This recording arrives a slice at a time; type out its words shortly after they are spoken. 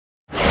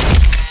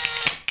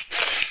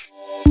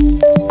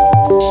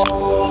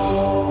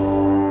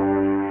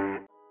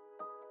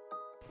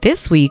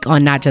This week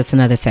on Not Just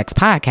Another Sex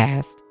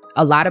Podcast,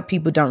 a lot of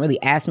people don't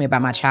really ask me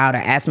about my child or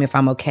ask me if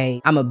I'm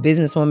okay. I'm a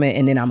businesswoman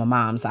and then I'm a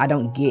mom, so I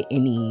don't get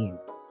any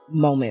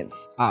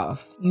moments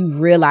off. You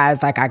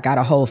realize like I got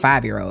a whole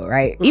 5-year-old,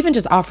 right? Even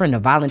just offering to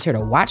volunteer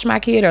to watch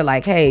my kid or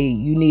like, hey,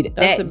 you need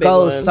that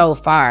goes so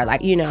far.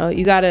 Like, you know,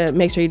 you gotta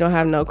make sure you don't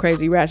have no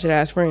crazy ratchet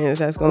ass friends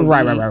that's gonna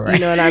right. You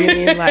know what I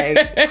mean?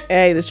 Like,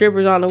 hey, the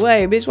stripper's on the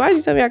way. Bitch, why did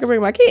you tell me I could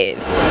bring my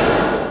kid?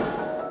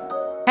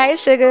 Hey,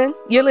 sugar.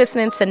 You're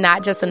listening to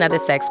Not Just Another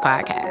Sex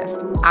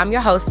Podcast. I'm your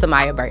host,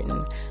 Samaya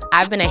Burton.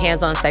 I've been a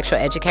hands-on sexual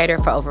educator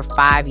for over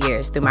 5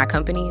 years through my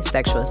company,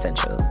 Sexual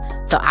Essentials.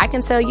 So I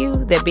can tell you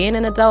that being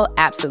an adult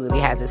absolutely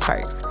has its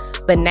perks.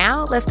 But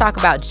now let's talk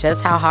about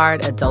just how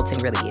hard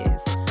adulting really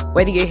is.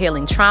 Whether you're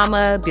healing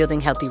trauma,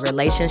 building healthy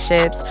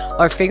relationships,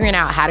 or figuring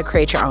out how to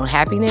create your own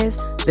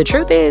happiness, the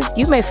truth is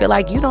you may feel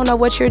like you don't know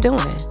what you're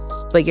doing,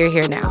 but you're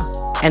here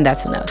now, and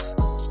that's enough.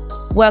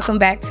 Welcome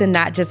back to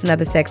Not Just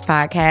Another Sex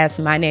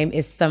Podcast. My name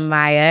is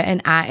Samaya,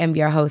 and I am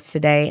your host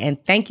today. And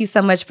thank you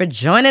so much for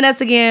joining us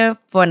again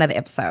for another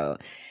episode.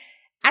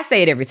 I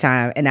say it every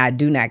time, and I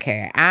do not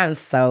care. I'm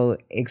so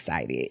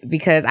excited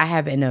because I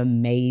have an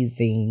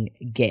amazing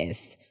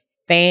guest.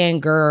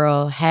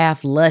 Fangirl,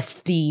 half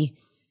lusty,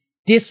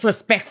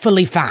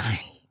 disrespectfully fine.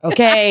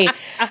 Okay?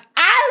 I'm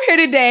here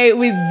today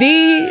with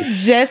the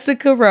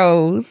Jessica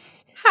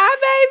Rose. Hi,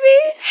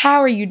 baby. How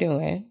are you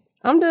doing?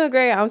 I'm doing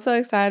great. I'm so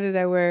excited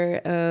that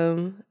we're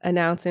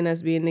announcing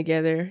us being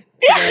together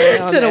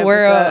to the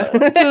world.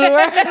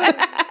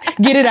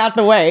 Get it out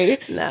the way.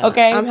 No,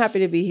 okay. I'm happy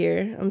to be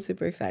here. I'm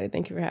super excited.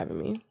 Thank you for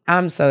having me.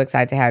 I'm so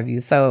excited to have you.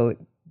 So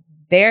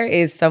there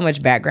is so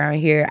much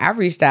background here. I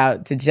reached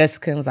out to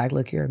Jessica and was like,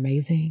 look, you're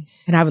amazing.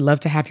 And I would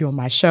love to have you on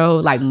my show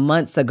like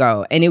months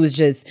ago. And it was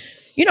just,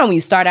 you know, when you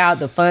start out,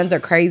 the funds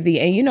are crazy.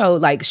 And, you know,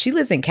 like she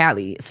lives in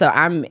Cali. So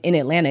I'm in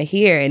Atlanta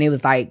here. And it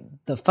was like,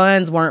 the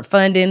funds weren't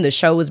funding. The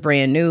show was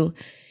brand new.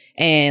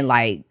 And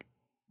like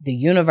the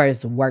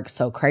universe worked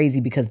so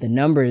crazy because the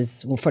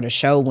numbers for the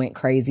show went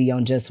crazy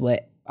on just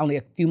only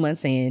a few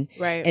months in.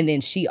 Right. And then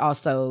she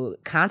also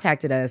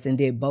contacted us and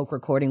did bulk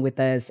recording with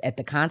us at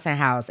the Content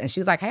House. And she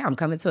was like, hey, I'm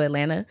coming to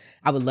Atlanta.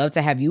 I would love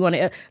to have you on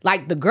it.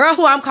 Like the girl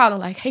who I'm calling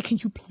like, hey, can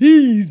you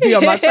please be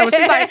on my show?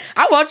 She's like,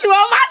 I want you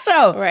on my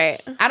show. Right.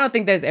 I don't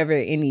think there's ever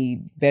any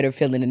better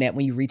feeling than that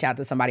when you reach out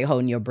to somebody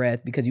holding your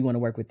breath because you want to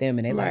work with them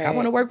and they're like, I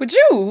want to work with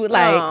you.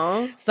 Like,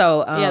 aww.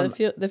 So.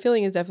 Yeah, the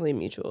feeling is definitely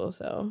mutual.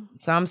 So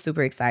I'm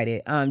super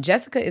excited.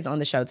 Jessica is on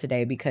the show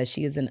today because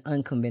she is an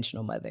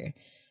unconventional mother.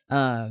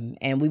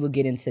 And we will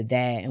get into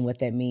that and what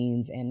that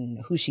means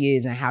and who she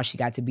is and how she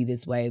got to be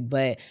this way.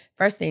 But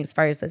first things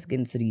first, let's get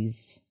into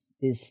these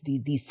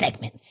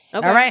segments.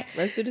 Okay. All right?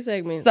 Let's do the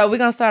segments. So we're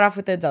going to start off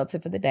with the adult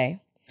tip of the day.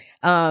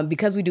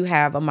 Because we do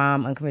have a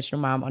unconventional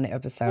mom on the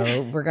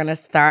episode, we're going to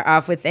start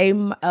off with a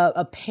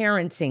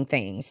parenting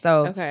thing.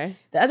 So okay.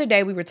 The other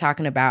day we were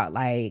talking about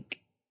like,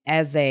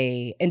 and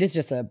this is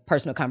just a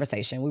personal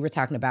conversation. We were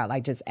talking about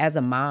like just as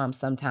a mom,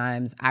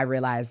 sometimes I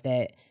realize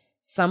that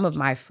some of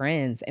my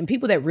friends and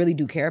people that really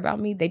do care about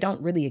me, they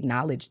don't really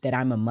acknowledge that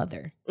I'm a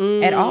mother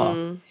at all.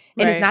 And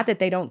it's not that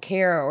they don't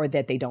care or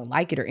that they don't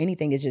like it or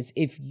anything. It's just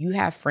if you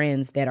have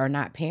friends that are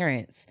not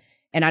parents,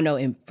 and I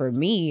know for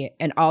me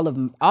and all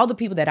the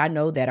people that I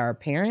know that are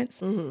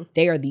parents,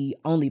 they are the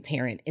only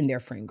parent in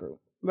their friend group.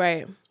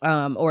 Right.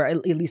 Or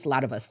at least a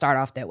lot of us start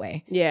off that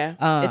way. Yeah.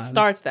 It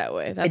starts that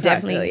way. That's it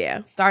definitely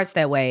starts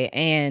that way.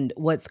 And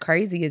what's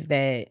crazy is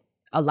that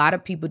a lot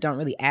of people don't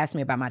really ask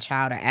me about my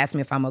child or ask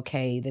me if I'm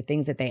okay, the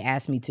things that they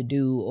ask me to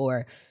do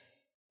or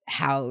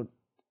how,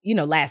 you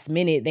know, last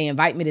minute they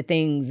invite me to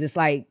things. It's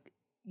like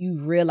you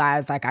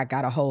realize like I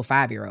got a whole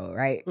 5-year-old,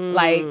 right?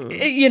 Like,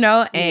 you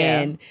know,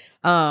 and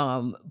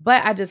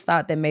but I just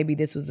thought that maybe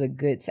this was a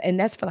good, and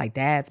that's for like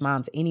dads,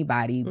 moms,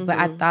 anybody. But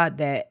I thought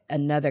that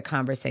another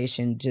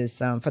conversation just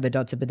for the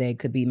adult tip of the day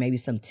could be maybe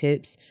some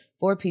tips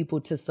for people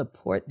to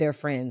support their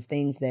friends,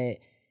 things that,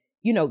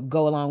 you know,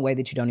 go a long way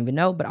that you don't even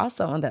know, but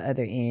also on the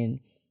other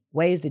end,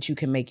 ways that you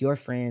can make your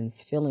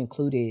friends feel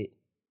included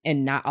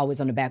and not always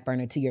on the back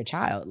burner to your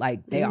child.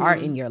 Like they are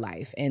in your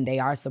life and they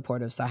are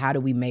supportive. So how do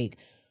we make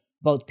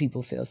both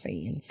people feel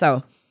seen?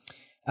 So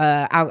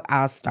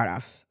I'll start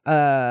off.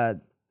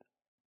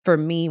 For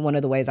me, one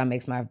of the ways I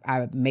make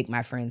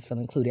my friends feel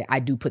included, I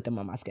do put them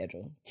on my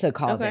schedule to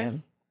call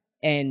them.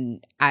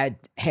 And I'm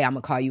gonna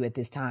call you at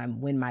this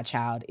time when my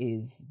child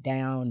is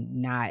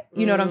down, not,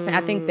 you know what I'm saying?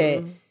 I think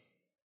that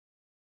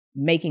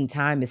making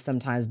time is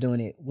sometimes doing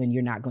it when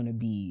you're not going to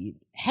be,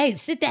 hey,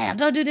 sit down.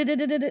 Don't do.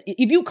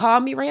 If you call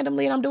me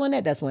randomly and I'm doing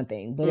that, that's one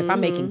thing. But if I'm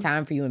making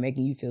time for you and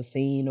making you feel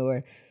seen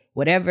or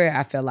whatever,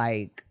 I feel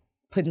like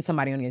putting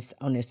somebody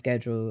on their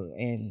schedule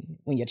and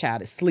when your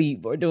child is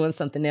asleep or doing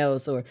something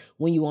else or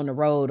when you on the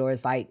road or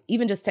it's like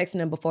even just texting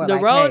them before. The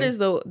like, road hey, is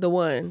the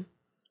one.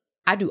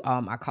 I do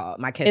all my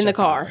catch in the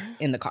car.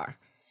 In the car.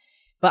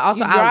 But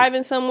also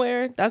driving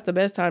somewhere, that's the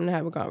best time to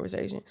have a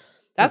conversation.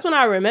 That's when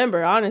I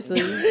remember, honestly,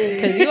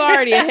 because you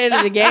already ahead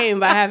of the game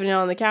by having it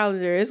on the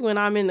calendar. It's when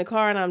I'm in the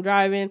car and I'm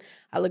driving.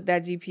 I looked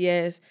at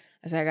GPS.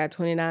 I said, I got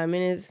 29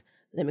 minutes.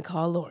 Let me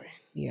call Lauren.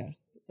 Yeah.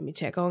 Let me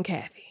check on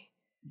Kathy.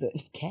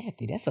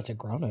 Kathy, that's such a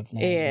grown-up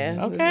name.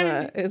 Yeah.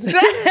 Okay. It's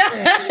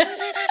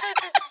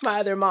my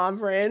other mom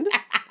friend.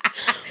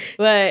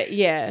 But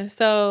yeah,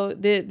 so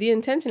the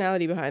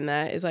intentionality behind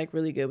that is like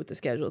really good with the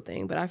schedule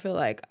thing. But I feel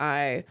like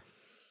I'm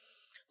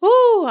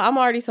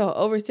already so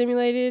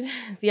overstimulated.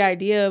 The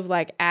idea of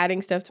like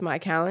adding stuff to my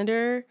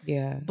calendar.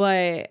 Yeah.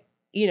 But,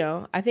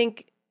 I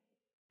think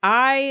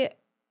I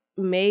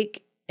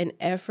make an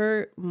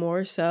effort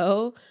more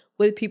so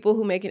with people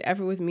who make an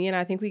effort with me. And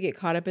I think we get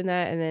caught up in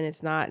that. And then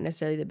it's not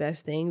necessarily the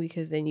best thing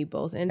because then you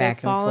both end up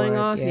falling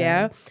off.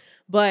 Yeah.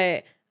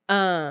 But,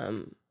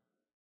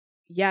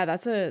 yeah,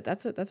 that's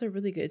a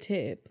really good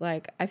tip.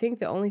 Like, I think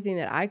the only thing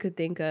that I could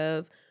think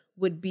of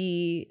would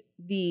be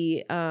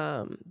the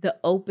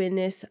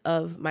openness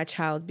of my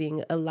child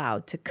being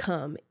allowed to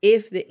come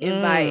if the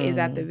invite is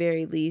at the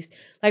very least.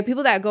 Like,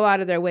 people that go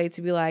out of their way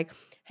to be like,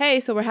 hey,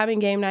 so we're having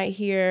game night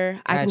here.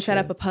 I can set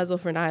up a puzzle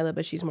for Nyla,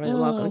 but she's more than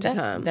welcome to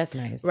come. That's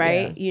nice.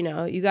 Right?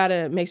 Yeah. You got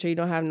to make sure you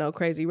don't have no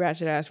crazy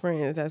ratchet ass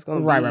friends that's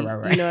going to right.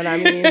 You know what I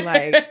mean?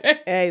 Like,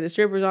 hey, the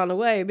stripper's on the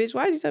way. Bitch,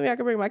 why did you tell me I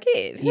could bring my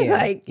kid? Yeah.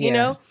 Like, you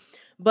know?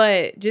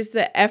 But just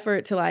the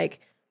effort to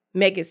like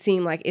make it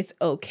seem like it's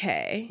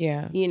okay.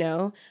 Yeah.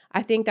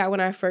 I think that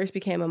when I first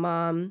became a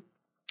mom,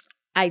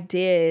 I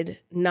did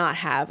not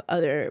have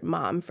other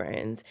mom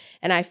friends.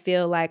 And I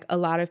feel like a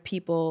lot of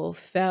people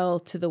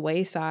fell to the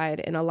wayside,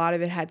 and a lot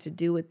of it had to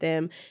do with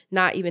them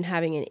not even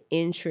having an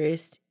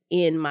interest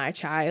in my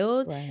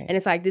child. Right. And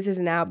it's like, this has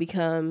now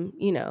become,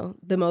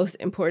 the most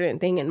important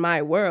thing in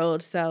my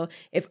world. So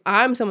if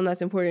I'm someone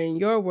that's important in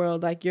your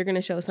world, like, you're going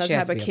to show some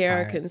type of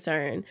care or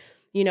concern.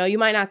 You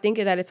might not think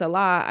of that it's a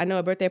lot. I know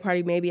a birthday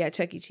party may be at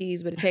Chuck E.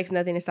 Cheese, but it takes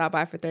nothing to stop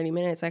by for 30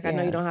 minutes. Like, I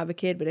know you don't have a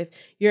kid, but if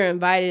you're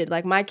invited,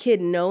 like, my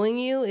kid knowing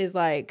you is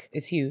like...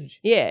 It's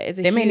huge. Yeah, it's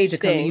a huge thing. They may need to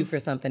come to you for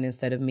something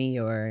instead of me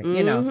or,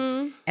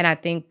 And I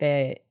think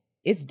that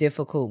it's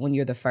difficult when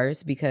you're the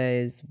first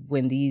because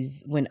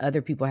when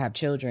other people have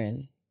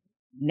children,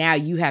 now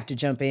you have to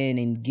jump in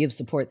and give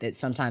support that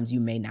sometimes you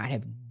may not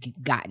have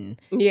gotten.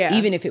 Yeah.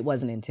 Even if it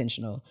wasn't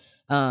intentional.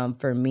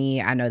 For me,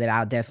 I know that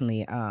I'll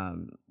definitely,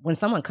 when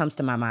someone comes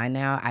to my mind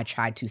now, I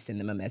try to send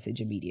them a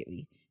message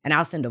immediately. And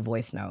I'll send a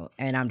voice note.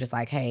 And I'm just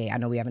like, hey, I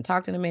know we haven't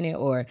talked in a minute,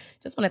 or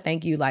just want to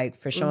thank you like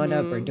for showing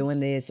up or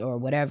doing this or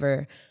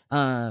whatever.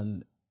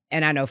 And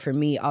I know for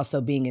me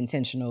also being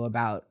intentional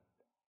about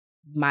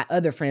my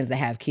other friends that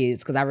have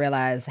kids, because I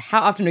realize how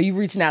often are you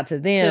reaching out to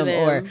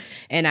them?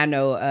 And I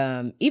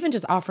know even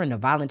just offering to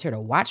volunteer to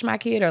watch my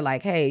kid, or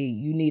like, hey,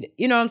 you need,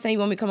 you know what I'm saying, you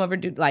want me to come over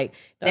and do, like,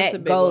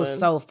 that goes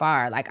so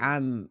far. Like,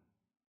 I'm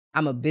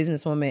a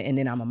businesswoman and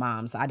then I'm a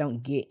mom, so I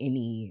don't get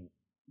any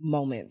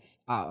moments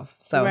off.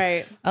 So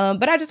right.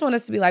 But I just want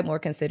us to be like more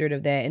considerate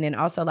of that. And then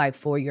also like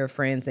for your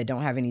friends that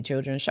don't have any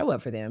children, show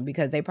up for them,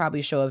 because they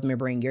probably show up and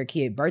bring your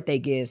kid birthday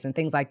gifts and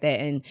things like that.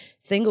 And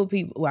single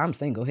people, well, I'm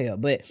single, hell,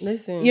 but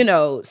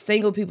listen,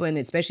 single people, and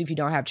especially if you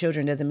don't have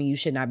children, doesn't mean you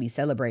should not be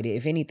celebrated.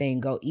 If anything,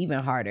 go even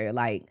harder.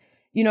 Like,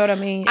 you know what I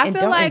mean? And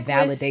don't like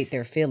invalidate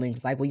their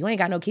feelings. Like, well, you ain't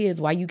got no kids.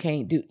 Why you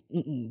can't do?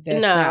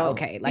 That's not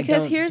okay. Like,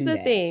 because here's the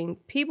thing: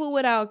 people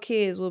without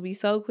kids will be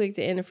so quick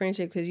to end a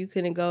friendship because you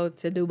couldn't go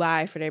to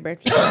Dubai for their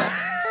birthday.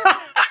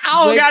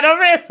 I don't got no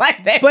friends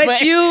like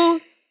that.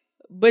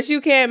 But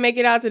you can't make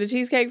it out to the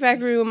Cheesecake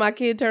Factory when my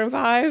kid turned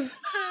 5.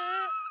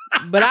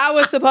 But I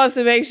was supposed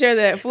to make sure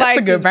that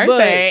flights. That's a good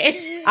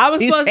birthday. I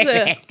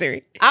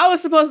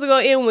was supposed to go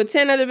in with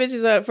 10 other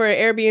bitches for an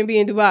Airbnb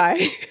in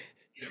Dubai.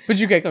 But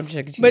you can't come to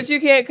Chuck E. Cheese. But you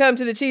can't come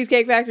to the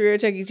Cheesecake Factory or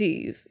Chuck E.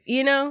 Cheese,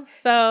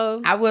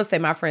 So I will say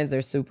my friends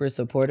are super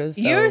supportive.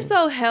 So. You're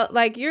so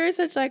you're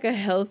such like a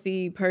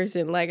healthy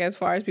person, like as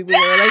far as people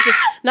in a relationship.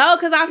 No,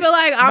 because I feel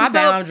like I'm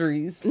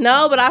boundaries.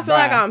 No, but I feel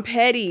like I'm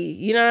petty.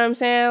 You know what I'm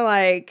saying?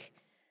 Like,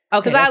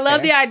 because I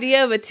love the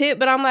idea of a tip,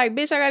 but I'm like,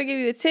 bitch, I gotta give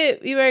you a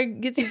tip. You better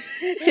get to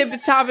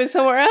tip topping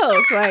somewhere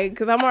else, like,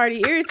 because I'm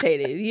already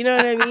irritated. You know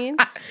what I mean?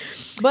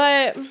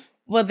 But.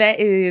 Well, that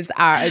is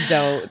our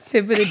adult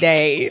tip of the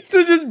day,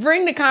 to just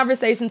bring the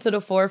conversation to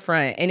the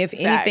forefront. And if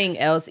anything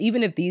else,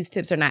 even if these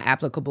tips are not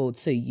applicable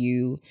to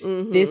you,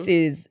 this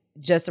is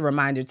just a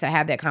reminder to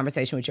have that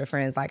conversation with your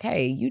friends. Like,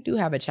 hey, you do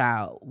have a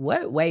child.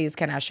 What ways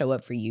can I show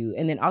up for you?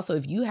 And then also,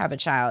 if you have a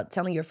child,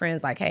 telling your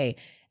friends like, hey,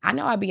 I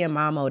know I be in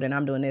mom mode and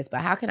I'm doing this,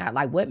 but how can I,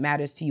 like, what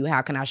matters to you?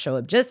 How can I show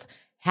up? Just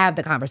have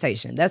the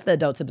conversation. That's the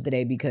adult tip of the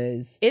day,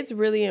 because it's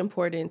really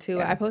important too.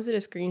 Yeah. I posted a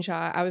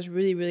screenshot. I was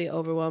really, really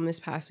overwhelmed this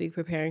past week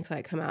preparing to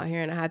like come out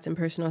here, and I had some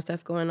personal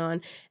stuff going on,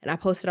 and I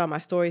posted on my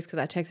stories because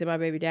I texted my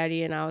baby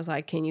daddy and I was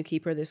like, can you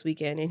keep her this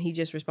weekend? And he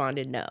just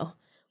responded no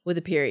with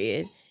a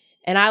period.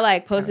 And I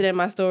like posted in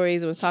my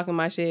stories and was talking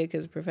my shit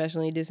because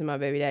professionally dissing my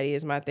baby daddy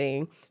is my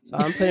thing. So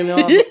I'm putting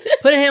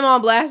him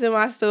on blast in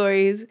my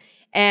stories.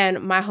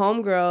 And my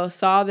homegirl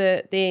saw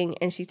the thing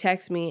and she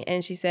texted me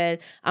and she said,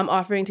 I'm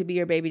offering to be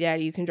your baby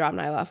daddy. You can drop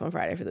Nyla off on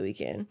Friday for the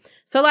weekend.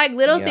 So like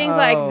little things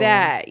like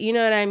that, you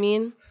know what I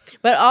mean?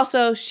 But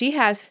also she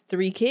has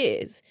 3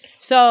 kids.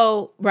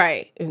 So,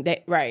 right.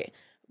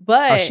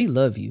 But she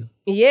love you.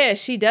 Yeah,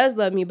 she does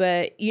love me.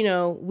 But,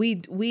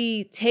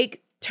 we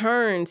take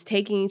turns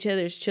taking each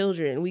other's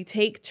children. We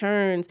take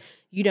turns,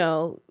 you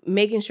know,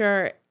 making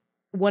sure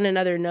one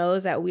another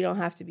knows that we don't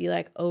have to be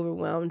like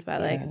overwhelmed by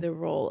like the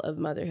role of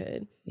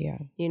motherhood. Yeah.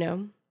 You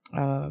know?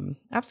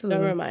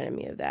 Absolutely. So it reminded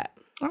me of that.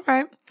 All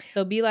right.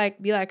 So be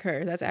like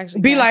her. That's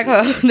actually be Kathy.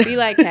 like her. Be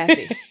like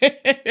Kathy.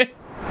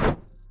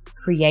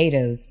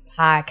 Creatives,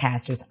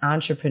 podcasters,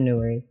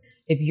 entrepreneurs,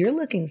 if you're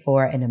looking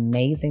for an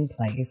amazing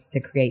place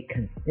to create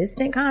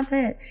consistent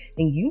content,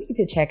 then you need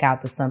to check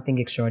out the Something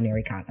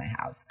Extraordinary Content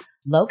House.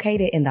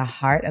 Located in the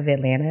heart of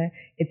Atlanta,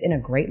 it's in a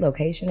great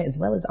location as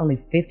well as only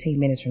 15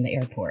 minutes from the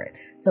airport.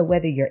 So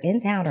whether you're in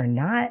town or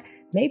not,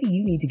 maybe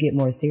you need to get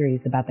more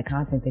serious about the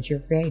content that you're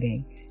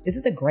creating. This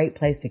is a great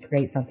place to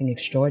create something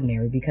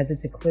extraordinary because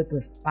it's equipped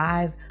with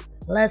 5+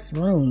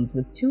 rooms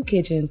with 2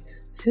 kitchens,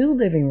 2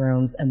 living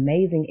rooms,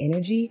 amazing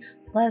energy,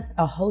 plus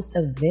a host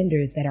of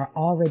vendors that are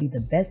already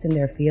the best in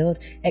their field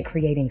at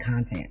creating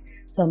content.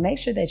 So make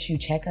sure that you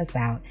check us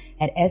out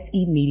at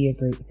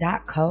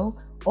semediagroup.co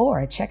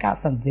or check out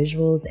some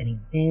visuals and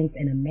events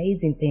and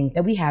amazing things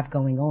that we have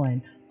going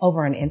on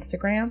over on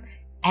Instagram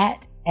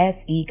at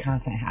SE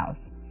Content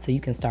House. So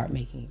you can start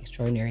making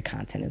extraordinary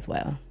content as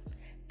well.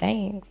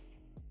 Thanks.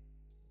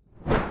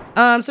 So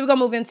we're gonna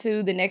move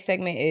into the next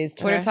segment is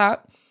Twitter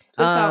Talk.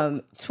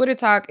 Twitter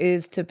Talk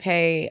is to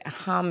pay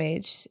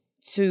homage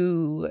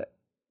to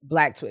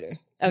Black Twitter.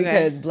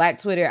 Because Black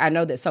Twitter, I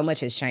know that so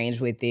much has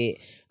changed with it.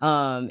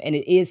 And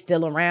it is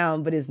still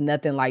around, but it's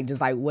nothing like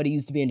just like what it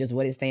used to be and just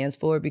what it stands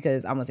for.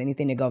 Because almost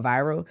anything that go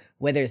viral,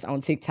 whether it's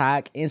on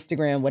TikTok,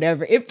 Instagram,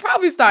 whatever, it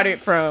probably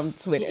started from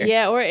Twitter.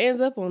 Yeah, or it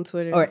ends up on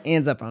Twitter.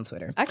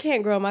 I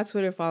can't grow my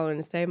Twitter following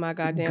to save my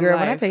goddamn Girl,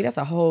 life. when I tell you, that's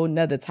a whole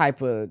nother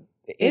type of...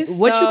 You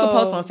can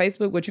post on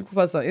Facebook, what you can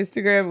post on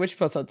Instagram, what you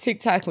post on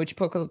TikTok, what you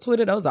post on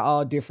Twitter, those are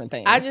all different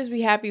things. I just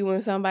be happy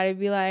when somebody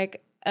be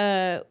like,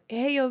 hey,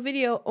 your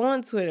video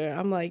on Twitter.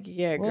 I'm like,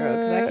 yeah, girl,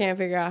 because I can't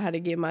figure out how to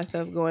get my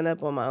stuff going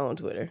up on my own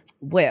Twitter.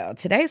 Well,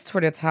 today's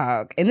Twitter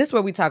Talk, and this is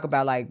where we talk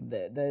about like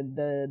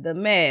the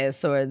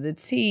mess or the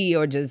tea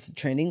or just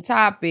trending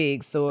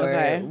topics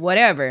or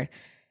whatever.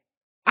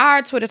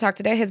 Our Twitter Talk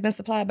today has been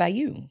supplied by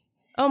you.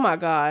 Oh my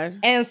God.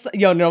 And so,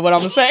 y'all know what I'm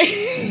gonna say?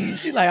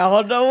 She's like, I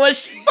don't know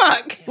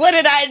fuck. What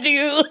did I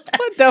do?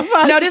 What the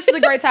fuck? No, this is a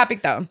great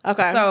topic though.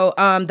 Okay. So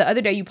the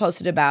other day you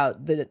posted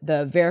about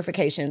the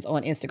verifications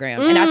on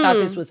Instagram. And I thought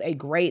this was a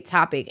great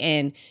topic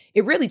and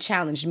it really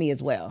challenged me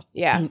as well.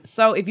 Yeah.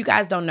 So if you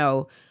guys don't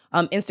know,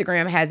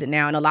 Instagram has it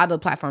now, and a lot of the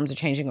platforms are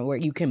changing where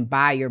you can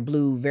buy your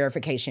blue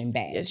verification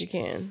badge. Yes, you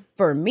can.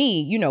 For me,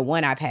 you know,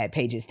 I've had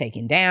pages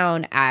taken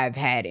down. I've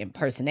had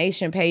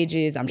impersonation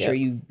pages. I'm sure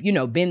you've,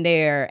 been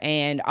there.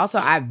 And also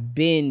I've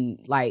been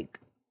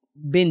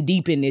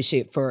deep in this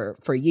shit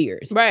for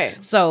years.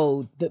 Right.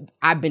 So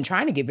I've been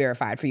trying to get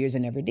verified for years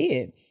and never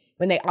did.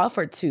 When they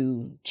offered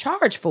to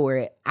charge for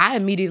it, I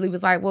immediately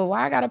was like, well,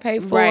 why I gotta pay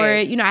for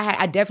it? You know,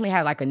 I definitely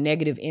had like a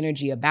negative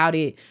energy about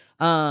it.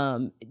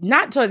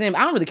 Not towards him.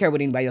 I don't really care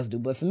what anybody else do,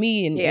 but for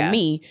me and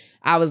me,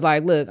 I was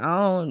like, look,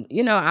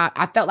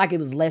 I felt like it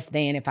was less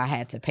than if I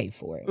had to pay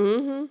for it.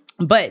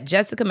 Mm-hmm. But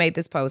Jessica made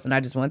this post and I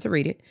just wanted to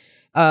read it.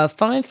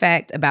 Fun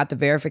fact about the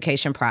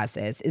verification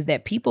process is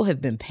that people have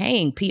been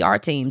paying PR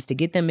teams to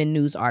get them in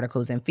news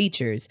articles and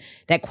features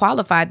that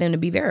qualify them to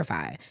be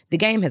verified. The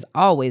game has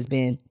always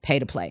been pay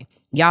to play.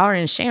 Y'all are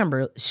in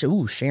shambles.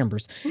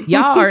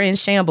 Y'all are in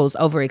shambles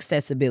over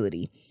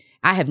accessibility.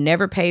 I have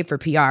never paid for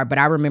PR, but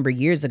I remember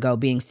years ago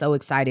being so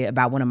excited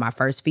about one of my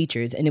first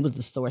features, and it was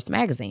the Source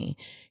magazine.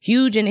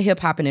 Huge in the hip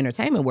hop and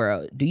entertainment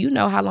world. Do you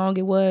know how long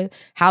it was?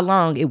 How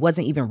long it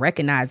wasn't even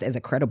recognized as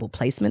a credible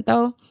placement,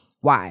 though?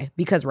 Why?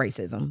 Because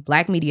racism.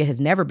 Black media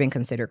has never been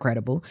considered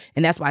credible,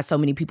 and that's why so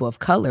many people of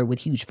color with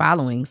huge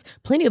followings,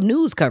 plenty of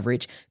news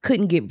coverage,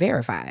 couldn't get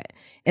verified.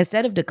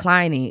 Instead of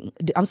deciding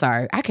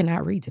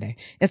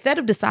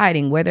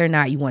whether or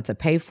not you want to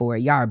pay for it,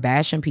 y'all are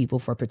bashing people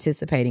for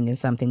participating in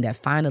something that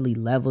finally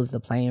levels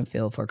the playing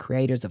field for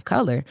creators of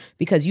color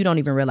because you don't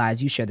even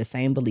realize you share the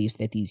same beliefs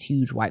that these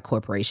huge white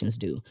corporations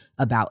do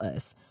about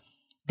us.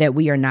 That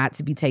we are not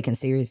to be taken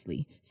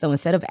seriously. So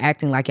instead of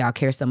acting like y'all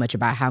care so much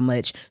about how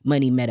much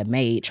money Meta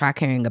made, try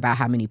caring about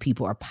how many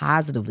people are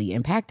positively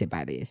impacted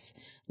by this.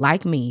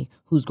 Like me,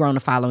 who's grown a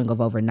following of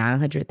over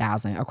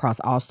 900,000 across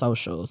all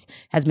socials,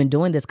 has been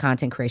doing this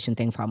content creation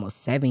thing for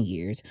almost 7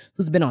 years,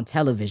 who's been on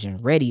television,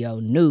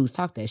 radio, news,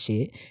 talk that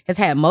shit, has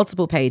had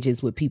multiple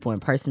pages with people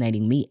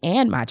impersonating me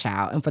and my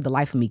child, and for the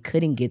life of me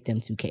couldn't get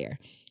them to care.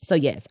 So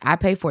yes, I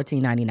pay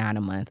 $14.99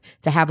 a month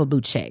to have a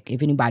blue check.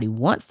 If anybody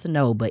wants to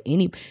know, but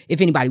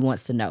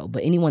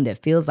anyone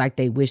that feels like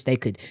they wish they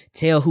could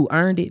tell who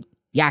earned it,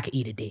 y'all can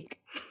eat a dick.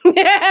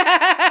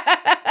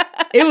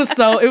 It was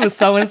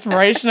so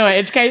inspirational and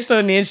educational,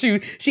 and then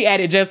she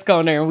added Jessica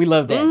on there, and we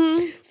love that.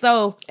 Mm-hmm.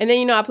 So, and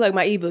then I plug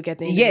my ebook at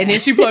the end. Yeah, and then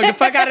she plugged the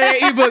fuck out of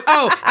that ebook.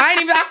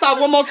 I saw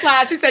one more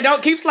slide. She said,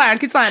 don't keep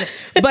sliding.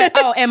 But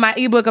and my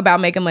ebook about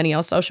making money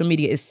on social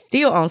media is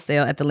still on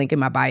sale at the link in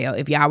my bio.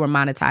 If y'all were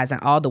monetizing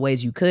all the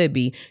ways you could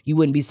be, you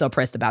wouldn't be so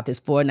pressed about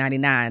this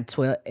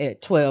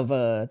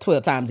 $4.99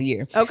 12 times a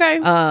year. Okay.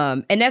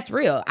 And that's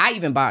real. I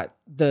even bought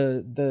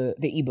the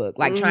ebook,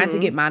 like trying to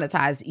get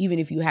monetized, even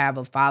if you have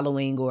a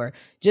following or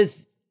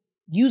just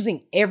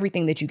using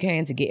everything that you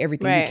can to get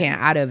everything you can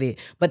out of it.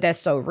 But that's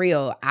so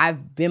real.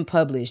 I've been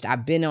published.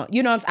 I've been on,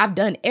 I've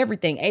done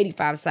everything.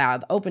 85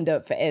 South, opened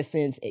up for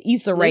Essence,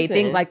 Issa Rae,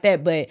 things like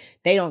that. But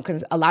they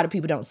don't, a lot of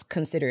people don't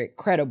consider it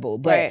credible.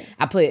 But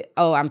I put,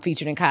 I'm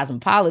featured in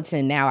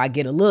Cosmopolitan. Now I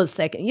get a little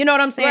second. You know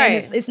what I'm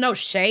saying? It's no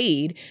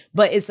shade,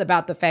 but it's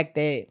about the fact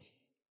that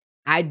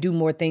I do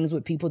more things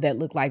with people that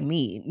look like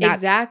me.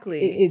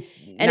 Exactly.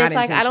 It's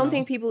like, I don't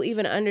think people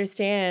even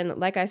understand,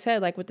 like I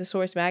said, like with the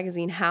Source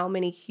magazine, how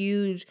many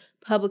huge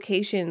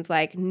publications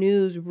like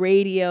news,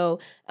 radio,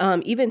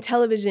 even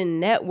television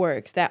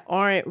networks that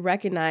aren't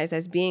recognized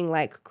as being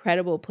like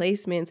credible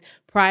placements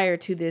prior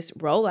to this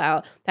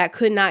rollout that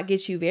could not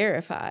get you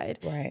verified.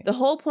 Right. The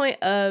whole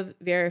point of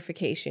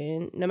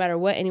verification, no matter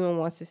what anyone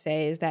wants to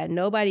say, is that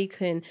nobody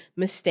can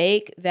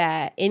mistake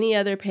that any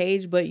other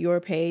page but your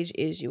page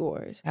is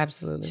yours.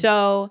 Absolutely.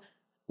 So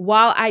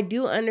while I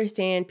do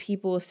understand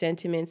people's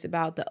sentiments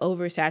about the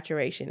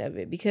oversaturation of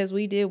it, because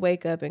we did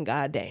wake up and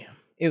goddamn,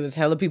 it was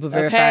hella people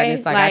verified. Okay?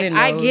 It's like I didn't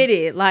know. I get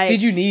it. Like,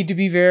 did you need to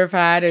be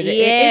verified?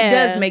 It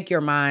does make your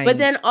mind. But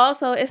then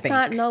also, it's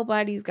not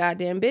nobody's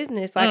goddamn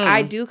business. Like,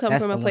 I do come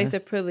from a place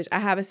of privilege. I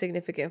have a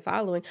significant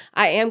following.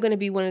 I am going to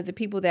be one of the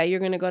people that you're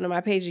going to go to my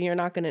page and you're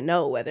not going to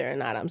know whether or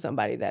not I'm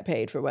somebody that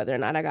paid for whether or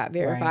not I got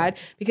verified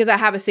because I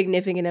have a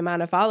significant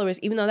amount of followers,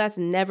 even though that's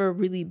never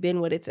really been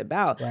what it's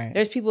about. Right.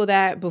 There's people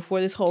that before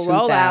this whole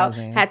rollout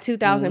had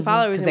 2,000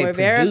 followers and were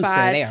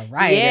verified. They are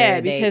writer, yeah,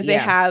 because they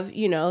have,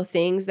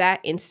 things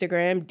that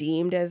Instagram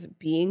deemed as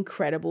being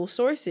credible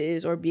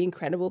sources or being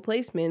credible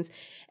placements.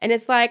 And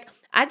it's like,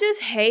 I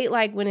just hate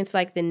like when it's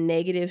like the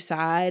negative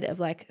side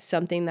of like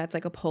something that's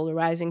like a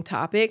polarizing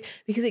topic,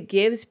 because it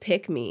gives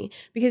pick me,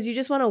 because you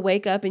just want to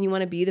wake up and you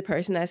want to be the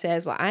person that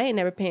says, well, I ain't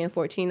never paying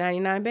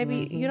 $14.99,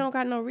 baby. You don't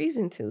got no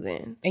reason to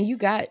then. And you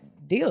got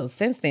deals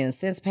since then,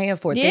 since paying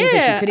for things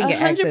that you couldn't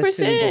get access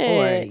to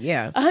before.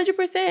 Yeah.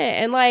 100%.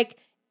 And like,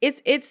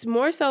 it's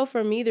more so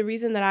for me, the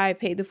reason that I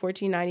paid the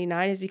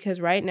 $14.99 is because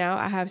right now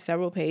I have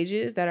several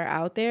pages that are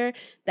out there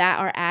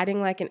that are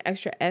adding like an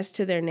extra S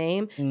to their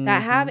name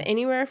that have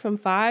anywhere from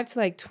 5 to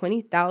like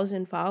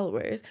 20,000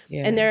 followers.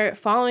 Yeah. And they're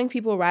following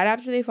people right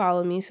after they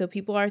follow me. So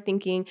people are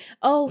thinking,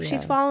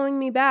 she's following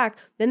me back.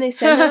 Then they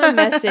send them a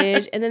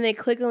message and then they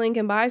click a link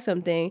and buy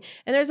something.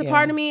 And there's a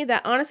part of me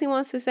that honestly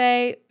wants to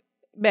say,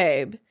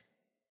 babe,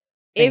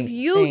 if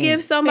you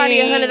give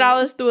somebody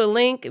 $100 through a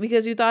link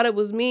because you thought it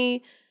was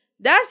me,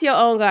 that's your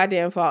own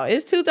goddamn fault.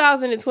 It's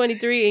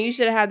 2023 and you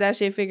should have had that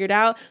shit figured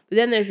out. But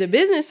then there's the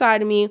business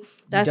side of me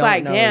that's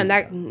like, damn,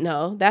 that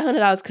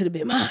 $100 could have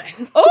been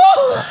mine.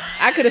 Oh,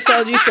 I could have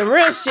sold you some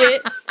real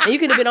shit and you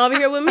could have been over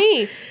here with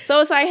me.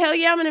 So it's like, hell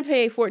yeah, I'm going to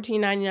pay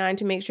 $14.99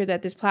 to make sure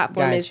that this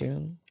platform is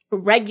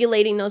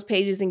regulating those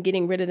pages and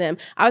getting rid of them.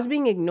 I was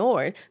being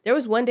ignored. There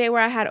was one day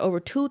where I had over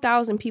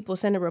 2,000 people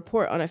send a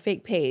report on a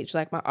fake page.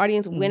 Like, my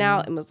audience went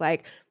out and was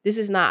like, this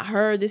is not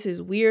her. This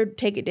is weird.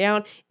 Take it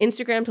down.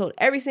 Instagram told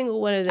every single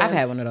one of them. I've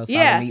had one of those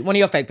follow me. One of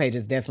your fake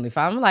pages definitely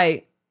follow. I'm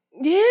like,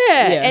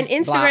 and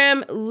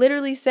Instagram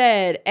literally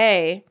said,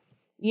 hey,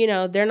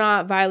 they're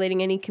not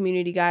violating any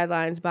community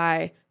guidelines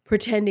by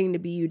pretending to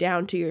be you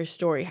down to your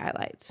story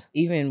highlights.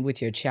 Even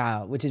with your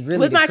child, which is really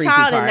with the my creepy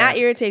child, part. and that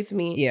irritates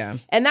me. Yeah.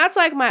 And that's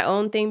like my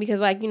own thing,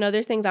 because like,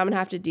 there's things I'm gonna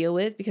have to deal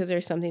with, because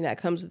there's something that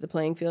comes with the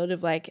playing field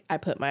of like, I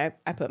put my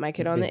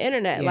kid on the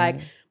internet. Like,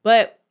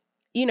 but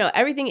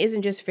everything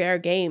isn't just fair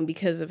game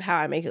because of how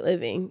I make a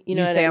living. You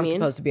know what I mean? I'm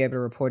supposed to be able to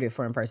report it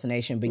for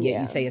impersonation, but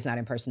yet you say it's not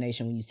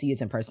impersonation when you see it's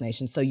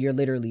impersonation. So you're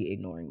literally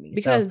ignoring me.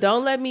 Because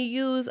don't let me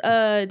use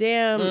a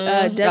damn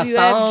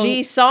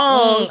WFG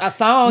song. A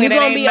song. You're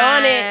going to be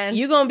on it.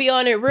 You're going to be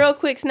on it real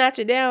quick, snatch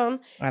it down.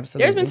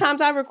 Absolutely. There's been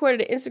times I've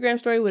recorded an Instagram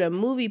story with a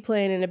movie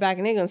playing in the back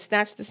and they're going to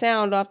snatch the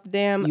sound off the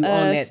damn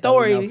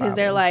story because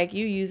they're like,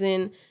 you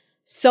using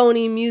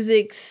Sony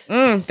Music's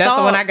That's song.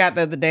 the one I got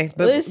the other day.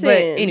 But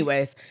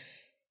anyways.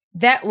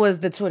 That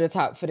was the Twitter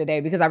talk for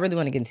today, because I really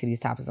want to get into these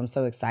topics. I'm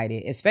so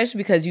excited, especially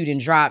because you done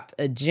dropped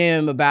a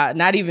gem about,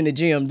 not even a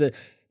gem, the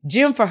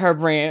gem for her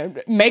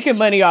brand, making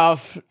money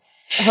off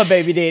her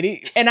baby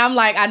daddy. And I'm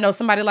like, I know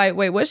somebody like,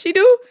 wait, what she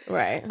do?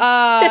 Right.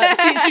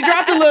 She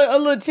dropped a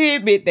little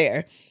tidbit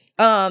there.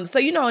 So,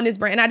 in this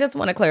brand, and I just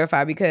want to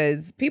clarify,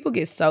 because people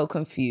get so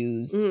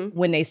confused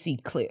when they see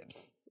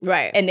clips.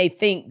 Right. And they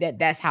think that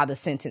that's how the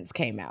sentence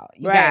came out.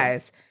 You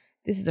guys,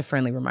 this is a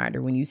friendly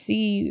reminder. When you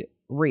see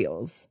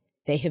reels,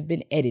 they have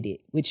been edited,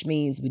 which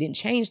means we didn't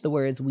change the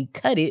words. We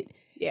cut it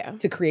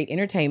to create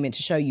entertainment,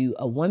 to show you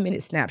a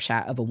 1-minute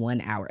snapshot of a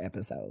 1-hour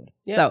episode.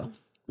 Yep. So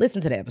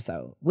listen to the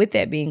episode. With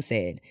that being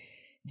said,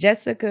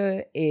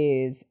 Jessica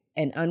is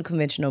an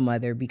unconventional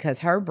mother because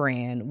her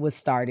brand was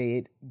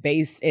started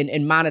based and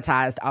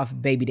monetized off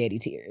baby daddy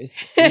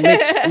tears,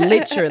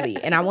 literally.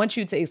 And I want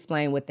you to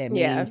explain what that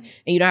means. And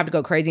you don't have to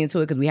go crazy into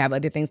it because we have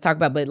other things to talk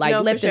about. But like,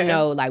 let them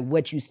know like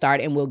what you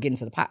started, and we'll get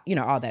into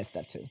the all that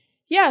stuff too.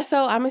 Yeah,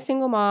 so I'm a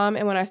single mom,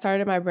 and when I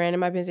started my brand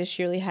and my business,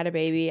 Shirley Had a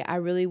Baby, I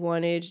really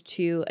wanted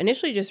to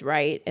initially just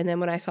write, and then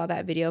when I saw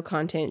that video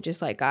content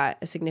just like got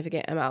a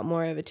significant amount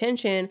more of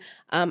attention,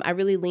 I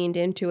really leaned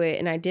into it,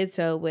 and I did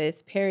so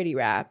with parody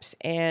raps,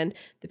 and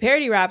the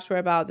parody raps were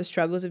about the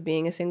struggles of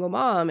being a single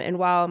mom, and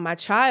while my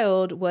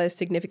child was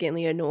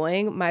significantly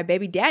annoying, my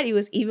baby daddy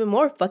was even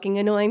more fucking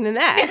annoying than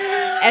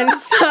that. And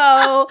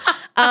so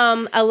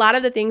a lot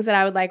of the things that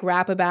I would like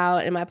rap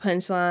about in my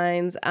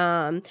punchlines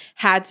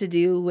had to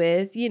do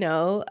with,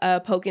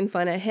 poking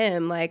fun at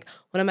him. Like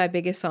one of my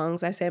biggest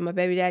songs, I said, my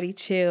baby daddy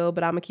chill,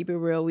 but I'm gonna keep it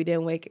real. We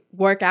didn't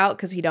work out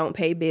because he don't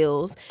pay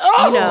bills,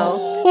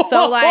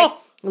 So like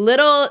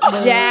little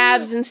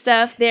jabs and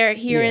stuff there,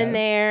 here and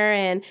there.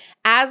 And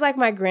as like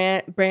my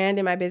brand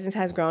and my business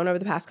has grown over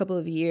the past couple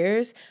of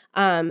years,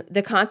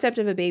 the concept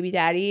of a baby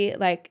daddy,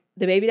 like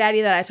the baby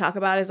daddy that I talk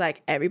about is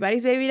like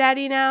everybody's baby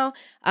daddy now.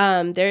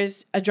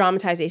 There's a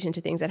dramatization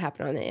to things that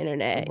happen on the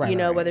internet,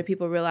 whether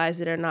people realize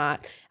it or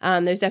not.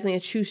 There's definitely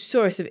a true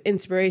source of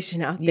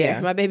inspiration out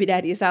there. My baby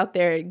daddy is out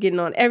there getting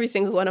on every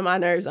single one of my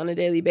nerves on a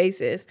daily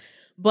basis.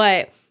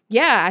 But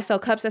yeah, I sell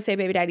cups that say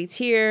baby daddy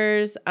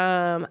tears.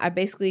 I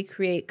basically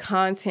create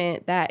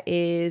content that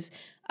is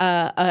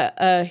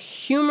a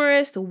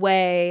humorous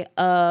way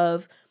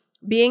of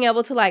being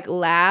able to like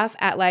laugh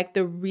at like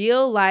the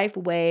real life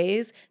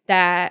ways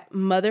that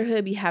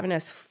motherhood be having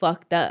us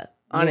fucked up,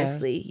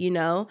 honestly,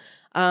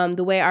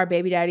 the way our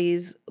baby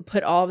daddies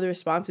put all of the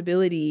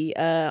responsibility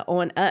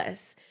on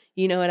us.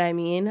 You know what I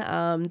mean?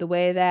 The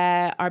way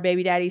that our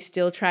baby daddies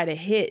still try to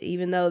hit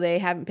even though they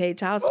haven't paid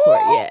child support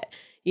yet.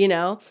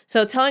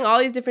 So telling all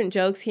these different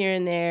jokes here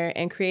and there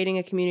and creating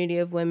a community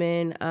of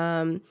women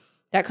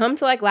that come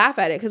to like laugh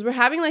at it, because we're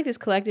having like this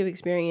collective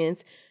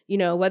experience,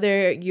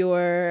 whether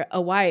you're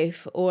a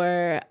wife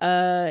or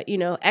a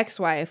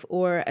ex-wife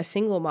or a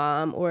single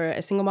mom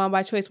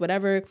by choice,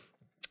 whatever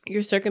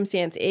your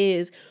circumstance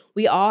is,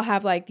 we all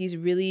have like these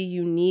really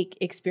unique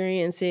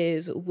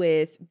experiences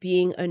with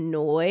being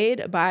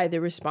annoyed by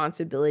the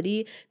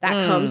responsibility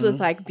that comes with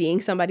like being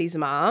somebody's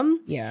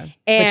mom. Yeah.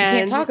 But you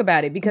can't talk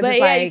about it because it's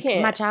like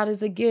my child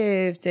is a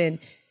gift and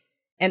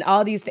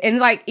all these and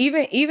like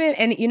even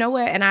and you know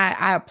what, and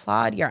I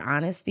applaud your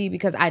honesty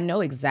because I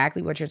know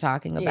exactly what you're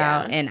talking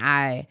about. And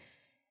I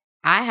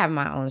have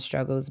my own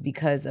struggles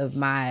because of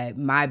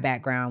my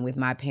background with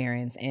my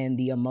parents and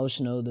the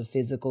emotional, the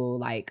physical,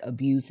 like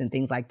abuse and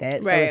things like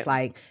that. So it's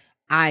like,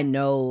 I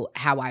know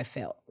how I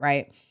felt,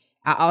 right?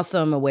 I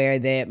also am aware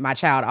that my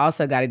child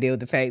also got to deal with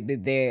the fact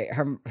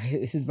that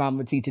his mom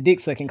would teach a dick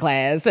sucking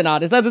class and all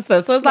this other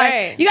stuff. So it's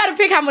like, you got to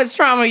pick how much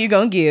trauma you're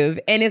going to give.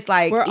 And it's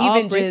like, we're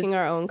all breaking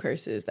our own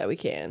curses that we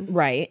can.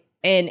 Right.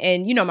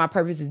 And my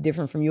purpose is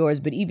different from yours.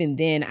 But even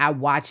then I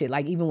watch it,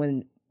 like even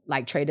when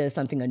like Trey does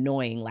something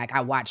annoying, like I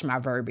watch my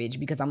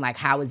verbiage because I'm like,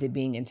 how is it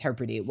being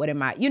interpreted? What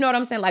am I, you know what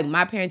I'm saying? Like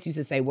my parents used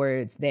to say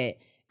words that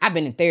I've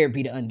been in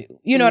therapy to undo.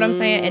 You know what I'm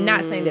saying? And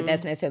not saying that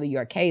that's necessarily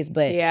your case,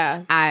 but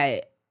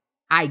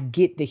I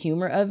get the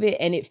humor of it,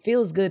 and it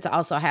feels good to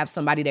also have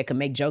somebody that can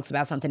make jokes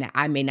about something that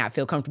I may not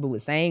feel comfortable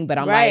with saying, but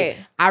I'm like,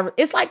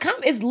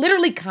 it's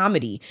literally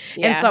comedy.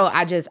 And so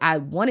I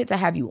wanted to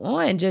have you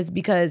on just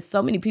because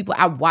so many people,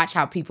 I watch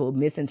how people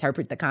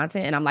misinterpret the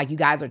content, and I'm like, you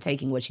guys are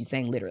taking what she's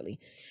saying literally.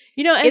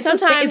 And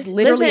sometimes it's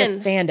literally a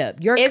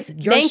stand-up. Your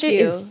shit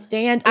is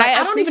stand. Like,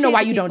 I don't even know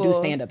why you don't do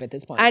stand-up at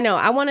this point. I know.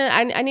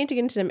 I need to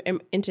get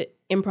into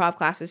improv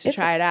classes to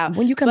try it out.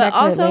 When you come back to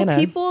Atlanta. But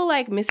also people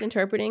like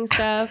misinterpreting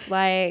stuff.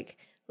 Like,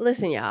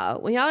 listen,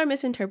 y'all. When y'all are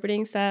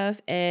misinterpreting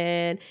stuff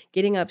and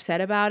getting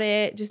upset about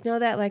it, just know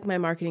that like my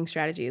marketing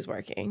strategy is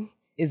working.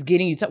 Is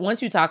getting you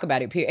once you talk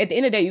about it. At the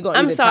end of the day, you're gonna.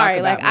 I'm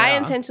sorry. Like I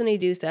intentionally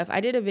do stuff.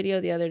 I did a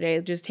video the other day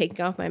just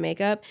taking off my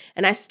makeup,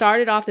 and I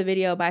started off the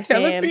video by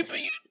saying, people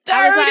you dirty.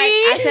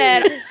 I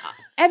said,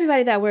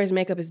 everybody that wears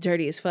makeup is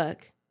dirty as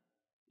fuck.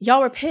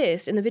 Y'all were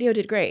pissed, and the video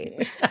did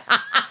great.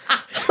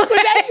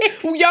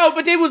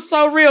 But it was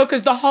so real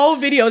because the whole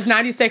video is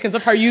 90 seconds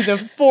of her using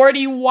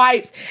 40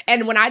 wipes.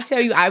 And when I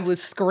tell you, I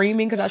was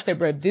screaming because I said,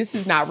 bro, this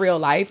is not real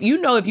life. You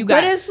know, if you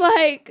got it's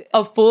like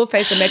a full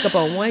face of makeup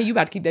on one, you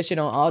about to keep that shit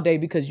on all day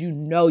because you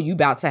know you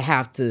about to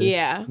have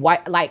to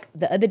wipe. Like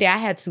the other day, I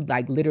had to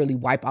like literally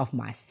wipe off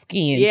my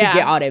skin to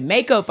get all that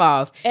makeup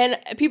off. And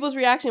people's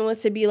reaction was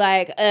to be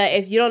like,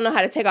 if you don't know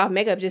how to take off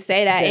makeup, just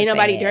say that. Just ain't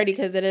nobody dirty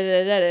because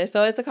da-da-da-da-da.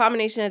 So it's a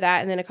combination of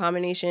that and then a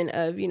combination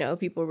of,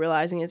 people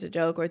realizing it's a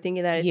joke or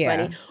thinking that it's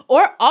funny.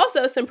 Or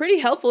also some pretty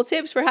helpful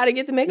tips for how to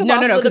get the makeup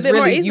off a little bit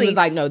more easily. You was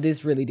like, no,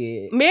 this really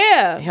did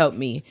help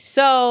me.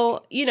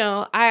 So,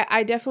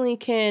 I definitely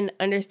can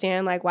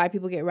understand like why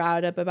people get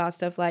riled up about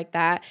stuff like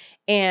that.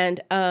 And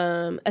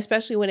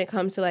especially when it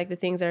comes to like the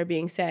things that are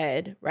being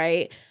said,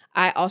 right?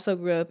 I also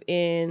grew up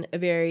in a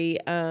very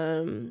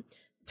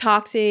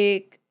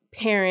toxic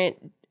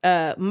parent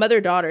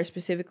mother-daughter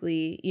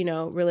specifically, you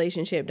know,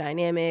 relationship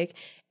dynamic.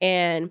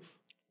 And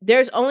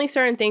there's only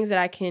certain things that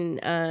I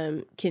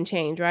can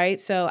change,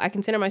 right? So I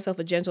consider myself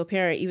a gentle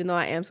parent, even though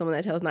I am someone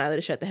that tells Nyla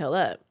to shut the hell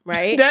up,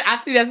 right? I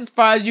see that's as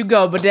far as you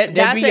go, but that'd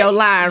be your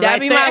line, right?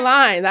 That'd be my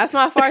line. That's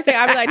my far thing.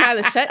 I'd be like,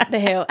 Nyla, shut the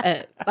hell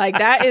up. Like,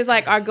 that is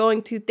like our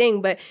going to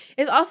thing. But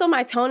it's also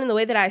my tone and the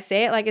way that I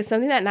say it. Like, it's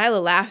something that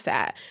Nyla laughs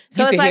at.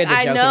 So it's like,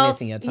 I know.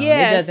 In your tone.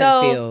 Yeah, it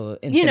doesn't feel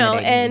intimidating, you know,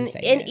 and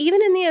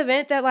even in the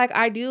event that like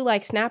I do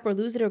like snap or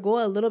lose it or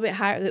go a little bit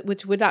higher,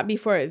 which would not be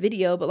for a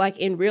video, but like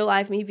in real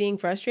life, me being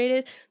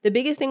frustrated, the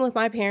biggest thing with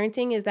my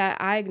parenting is that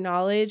I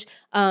acknowledge,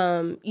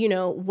 you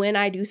know, when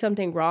I do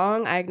something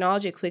wrong, I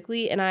acknowledge it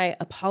quickly and I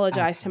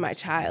apologize to my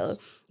child.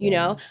 You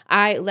know,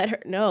 I let her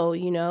know,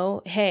 you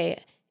know,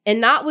 hey, and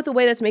not with a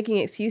way that's making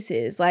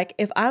excuses. Like,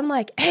 if I'm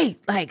like, hey,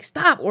 like,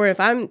 stop, or if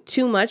I'm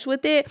too much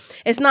with it,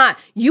 it's not,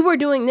 you were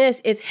doing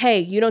this. It's, hey,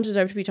 you don't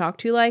deserve to be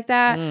talked to like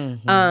that.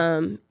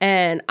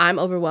 And I'm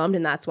overwhelmed,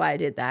 and that's why I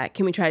did that.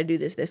 Can we try to do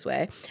this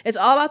way? It's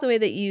all about the way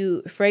that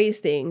you phrase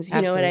things.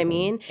 You know what I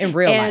mean? In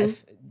real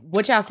life.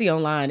 What y'all see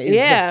online is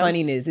the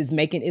funniness is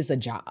it's a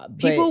job.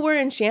 People were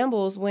in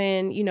shambles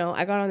when, you know,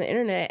 I got on the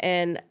internet,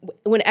 and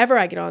whenever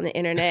I get on the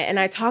internet and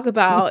I talk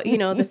about, you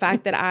know, the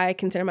fact that I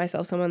consider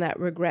myself someone that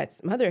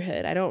regrets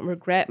motherhood. I don't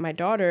regret my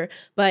daughter,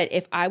 but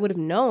if I would have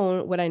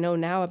known what I know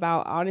now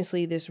about,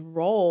 honestly, this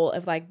role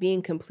of like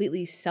being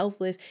completely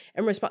selfless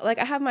and like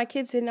I have my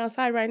kids sitting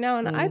outside right now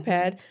on the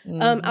iPad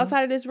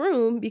outside of this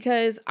room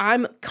because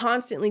I'm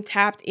constantly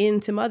tapped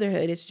into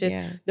motherhood. It's just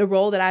the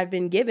role that I've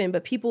been given,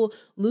 but people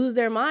lose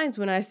their mind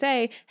when I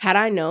say, had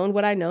I known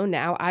what I know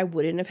now, I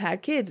wouldn't have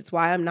had kids. It's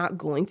why I'm not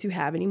going to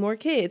have any more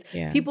kids.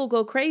 People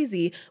go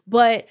crazy.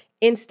 But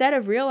instead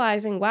of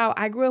realizing, wow,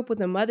 I grew up with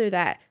a mother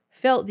that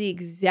felt the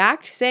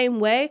exact same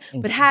way,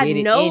 but had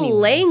no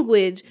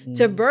language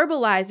to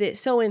verbalize it.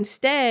 So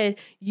instead,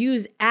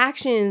 used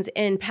actions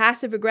and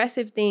passive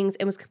aggressive things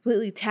and was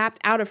completely tapped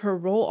out of her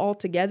role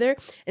altogether.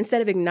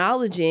 Instead of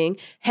acknowledging,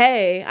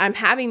 hey, I'm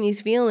having these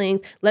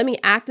feelings. Let me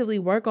actively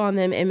work on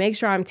them and make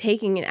sure I'm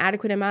taking an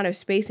adequate amount of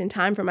space and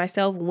time for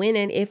myself when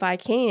and if I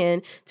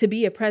can to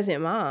be a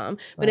present mom.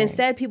 But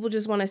instead, people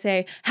just want to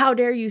say, how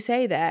dare you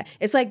say that?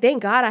 It's like,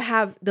 thank God I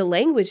have the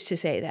language to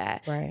say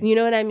that. You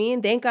know what I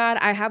mean? Thank God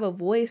I have a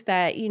voice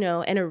that, you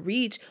know, and a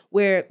reach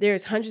where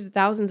there's hundreds of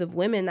thousands of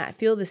women that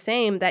feel the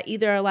same, that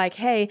either are like,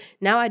 hey,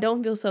 now I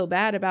don't feel so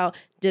bad about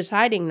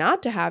deciding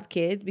not to have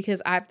kids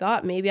because I've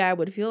thought maybe I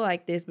would feel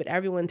like this, but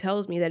everyone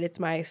tells me that it's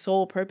my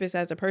sole purpose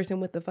as a person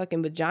with the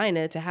fucking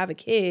vagina to have a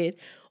kid.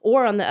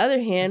 Or on the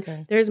other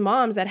hand, there's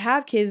moms that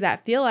have kids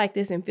that feel like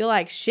this and feel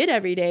like shit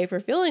every day for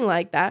feeling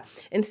like that,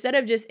 instead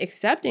of just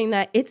accepting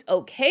that it's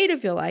okay to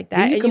feel like that.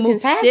 Then you can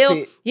move past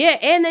still,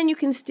 it. and then you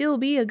can still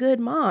be a good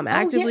mom,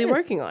 actively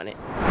working on it.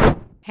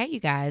 Hey, you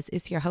guys,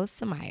 it's your host,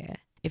 Samaya.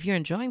 If you're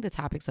enjoying the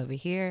topics over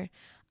here,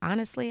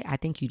 honestly, I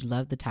think you'd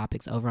love the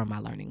topics over on my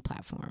learning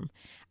platform.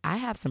 I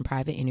have some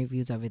private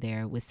interviews over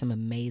there with some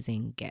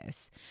amazing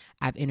guests.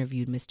 I've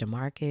interviewed Mr.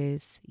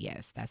 Marcus,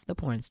 yes, that's the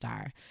porn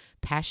star,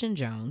 Passion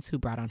Jones, who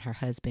brought on her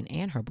husband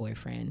and her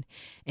boyfriend,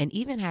 and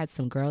even had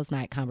some girls'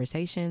 night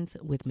conversations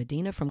with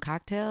Medina from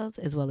Cocktails,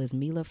 as well as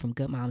Mila from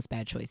Good Moms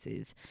Bad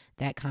Choices.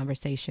 That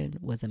conversation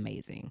was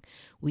amazing.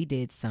 We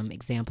did some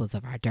examples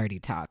of our dirty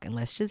talk, and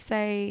let's just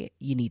say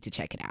you need to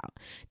check it out.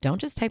 Don't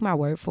just take my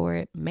word for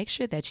it. Make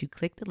sure that you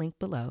click the link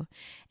below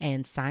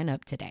and sign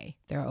up today.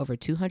 There are over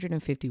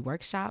 250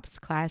 workshops,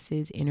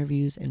 classes,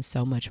 interviews, and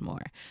so much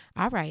more.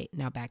 All right,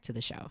 now back to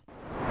the show.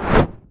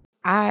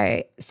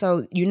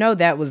 So you know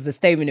that was the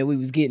statement that we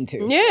was getting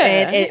to.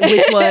 Yeah.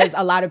 Which was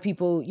a lot of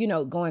people, you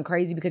know, going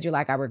crazy because you're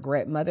like, I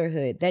regret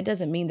motherhood. That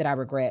doesn't mean that I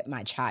regret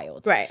my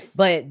child. Right.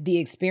 But the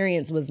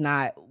experience was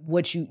not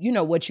what you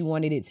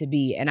wanted it to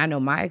be. And I know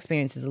my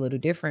experience is a little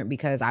different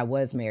because I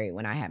was married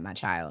when I had my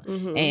child.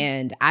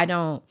 And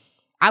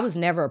I was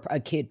never a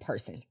kid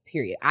person,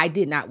 period. I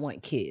did not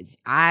want kids.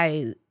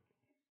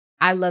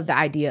 I love the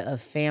idea of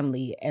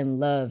family and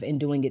love and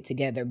doing it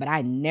together, but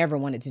I never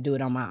wanted to do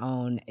it on my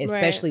own,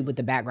 especially with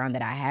the background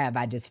that I have.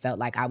 I just felt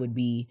like I would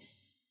be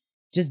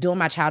just doing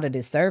my child a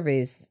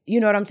disservice.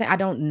 You know what I'm saying? I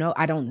don't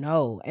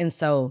know. And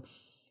so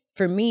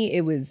for me,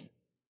 it was,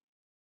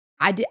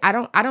 I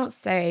don't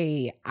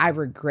say I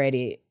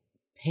regretted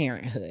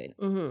parenthood.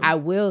 I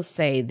will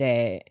say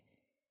that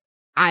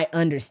I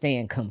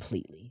understand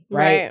completely,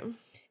 right?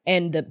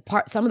 And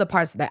some of the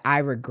parts that I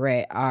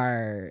regret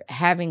are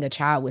having a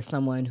child with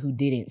someone who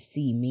didn't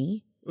see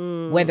me,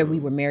 whether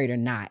we were married or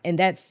not. And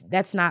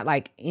that's not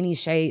like any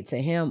shade to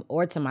him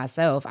or to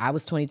myself. I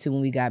was 22 when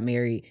we got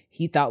married.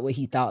 He thought what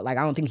he thought. Like,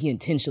 I don't think he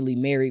intentionally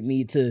married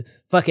me to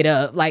fuck it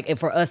up, like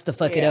for us to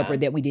fuck it up or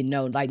that we didn't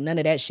know, like none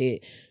of that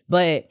shit.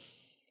 But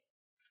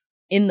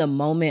in the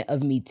moment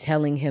of me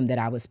telling him that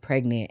I was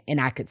pregnant, and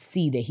I could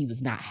see that he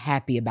was not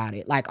happy about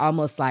it, like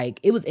almost like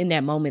it was in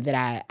that moment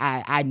that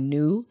I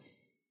knew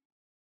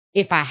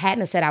if I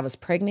hadn't said I was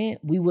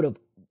pregnant,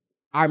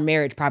 our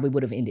marriage probably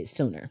would have ended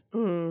sooner.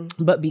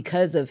 But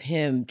because of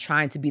him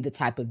trying to be the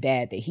type of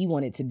dad that he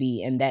wanted to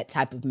be and that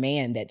type of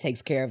man that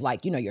takes care of,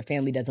 like, you know, your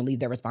family doesn't leave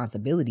their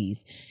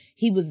responsibilities,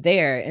 he was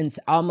there and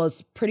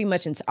almost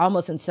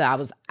until I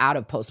was out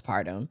of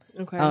postpartum,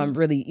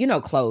 really, you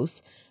know,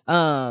 close.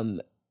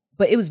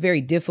 But it was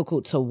very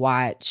difficult to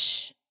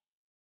watch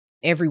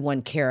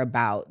everyone care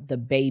about the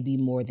baby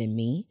more than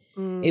me.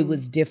 It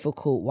was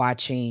difficult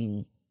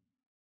watching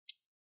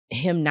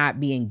him not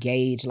be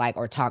engaged, like,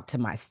 or talk to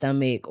my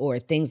stomach or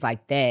things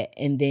like that.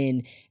 And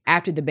then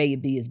after the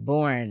baby is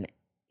born,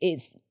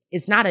 it's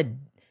not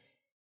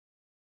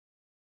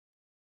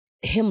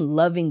him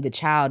loving the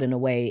child in a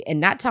way, and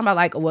not talking about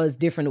like, well, it's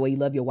different the way you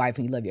love your wife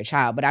and you love your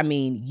child, but I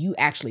mean, you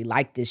actually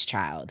like this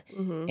child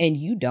and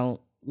you don't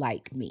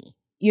like me.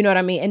 You know what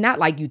I mean? And not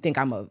like you think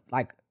I'm a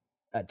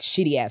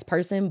shitty ass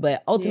person,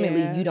 but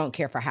ultimately you don't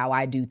care for how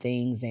I do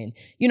things, and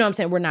you know what I'm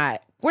saying?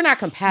 We're not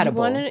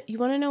compatible. You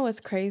want to know what's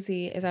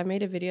crazy is I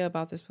made a video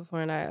about this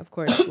before, and I, of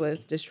course,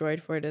 was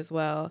destroyed for it as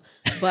well.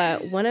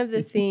 But one of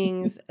the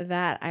things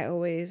that I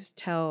always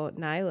tell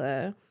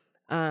Nyla,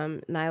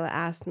 Nyla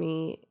asked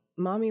me,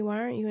 Mommy, why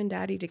aren't you and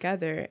Daddy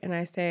together? And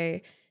I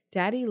say,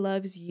 Daddy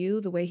loves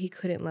you the way he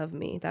couldn't love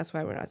me. That's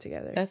why we're not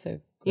together.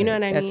 You know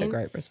what I mean? That's a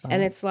great response.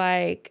 And it's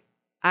like,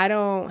 I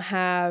don't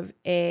have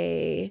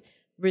a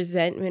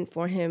resentment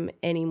for him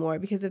anymore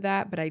because of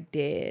that, but I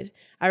did.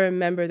 I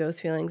remember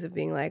those feelings of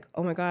being like,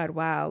 oh my God,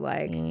 wow,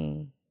 like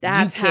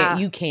that's how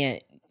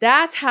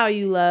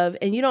you love,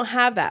 and you don't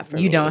have that for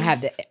me. You don't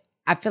have the.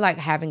 I feel like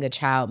having a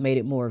child made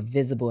it more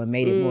visible and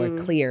made it more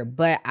clear,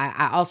 but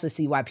I also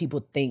see why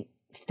people think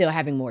still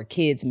having more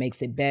kids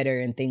makes it better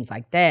and things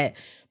like that.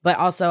 But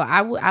also,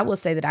 I will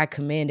say that I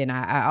commend, and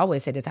I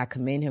always say this, I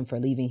commend him for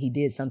leaving. He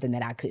did something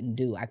that I couldn't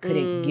do. I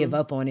couldn't give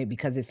up on it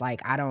because it's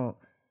like, I don't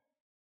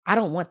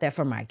want that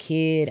for my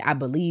kid. I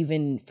believe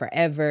in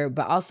forever,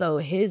 but also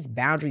his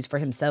boundaries for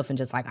himself and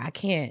just like,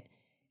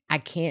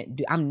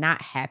 I'm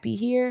not happy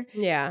here.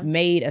 Yeah.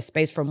 Made a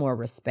space for more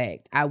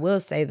respect. I will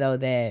say though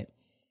that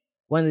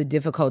one of the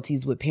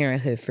difficulties with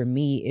parenthood for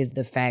me is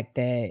the fact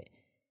that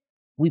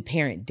we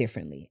parent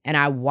differently. And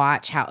I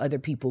watch how other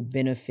people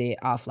benefit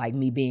off like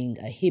me being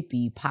a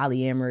hippie,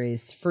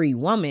 polyamorous, free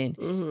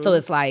woman. So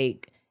it's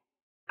like,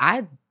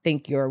 I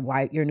think your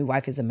new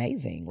wife is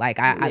amazing. Like,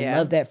 I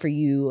love that for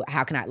you.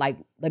 How can I, like,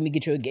 let me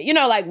get you a gift? You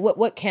know, like,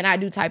 what can I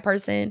do type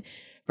person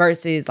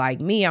versus like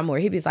me, I'm more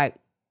hippie. It's like,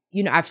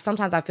 you know,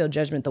 sometimes I feel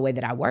judgment the way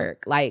that I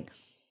work. Like,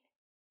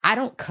 I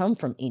don't come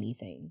from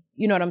anything.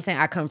 You know what I'm saying?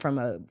 I come from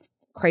a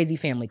crazy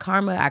family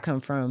karma. I come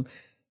from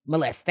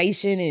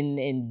molestation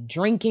and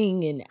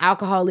drinking and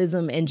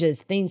alcoholism, and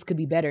just things could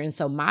be better. And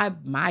so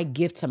my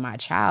gift to my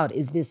child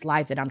is this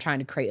life that I'm trying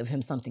to create of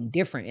him something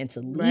different and to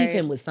leave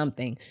him with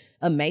something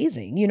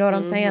amazing. You know what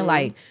I'm saying?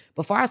 Like,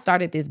 before I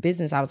started this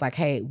business, I was like,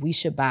 hey, we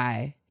should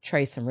buy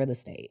Trey some real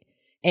estate.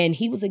 And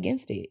he was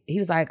against it. He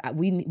was like,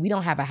 we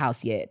don't have a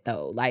house yet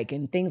though, like,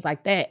 and things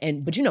like that.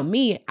 But you know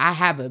me, I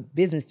have a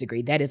business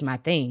degree. That is my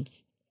thing.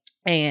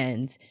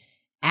 And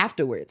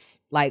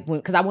afterwards, like,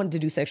 because I wanted to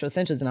do sexual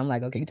essentials, and I'm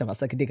like, okay, you talking about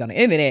sucking dick on the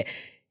internet,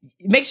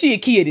 make sure your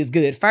kid is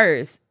good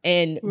first.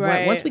 And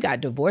once we got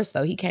divorced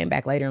though, he came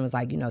back later and was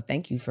like, you know,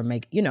 thank you for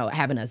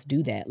having us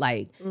do that.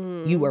 Like,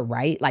 you were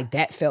right. Like,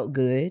 that felt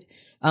good.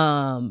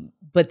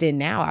 But then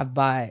now I've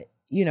bought,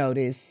 you know,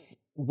 this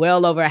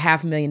well over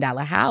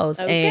 $500,000 house.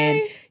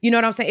 And you know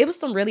what I'm saying? It was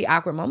some really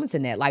awkward moments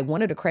in that. Like,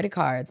 one of the credit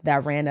cards that I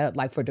ran up,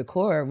 like, for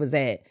decor was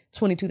at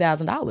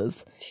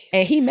 $22,000.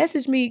 And he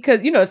messaged me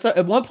because, you know, so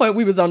at one point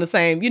we was on the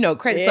same, you know,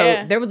 credit.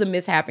 So there was a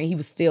mishap and he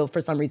was still,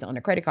 for some reason, on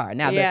the credit card.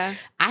 Now,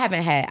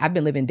 I've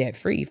been living debt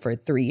free for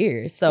 3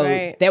 years. So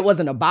that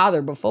wasn't a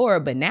bother before.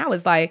 But now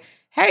it's like,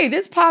 hey,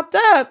 this popped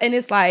up. And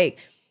it's like,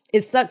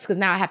 it sucks because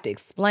now I have to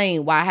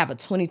explain why I have a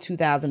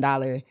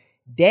 $22,000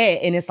 debt.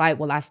 And it's like,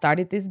 well, I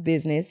started this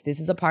business. This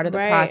is a part of the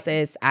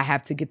process. I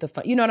have to get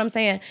you know what I'm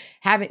saying?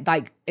 Having,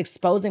 like,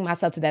 exposing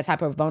myself to that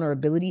type of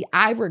vulnerability.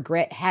 I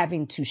regret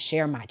having to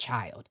share my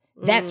child.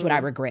 That's what I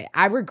regret.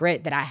 I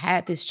regret that I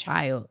had this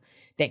child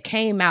that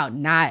came out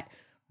not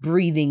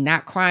breathing,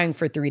 not crying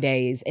for 3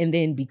 days. And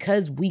then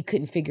because we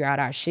couldn't figure out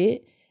our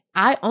shit,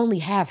 I only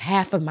have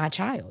half of my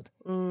child.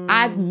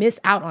 I've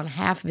missed out on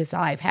half of his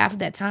life. Half of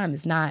that time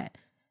is not.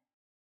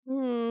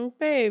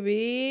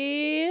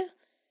 Baby.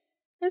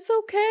 It's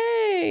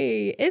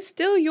okay. It's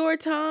still your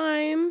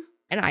time.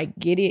 And I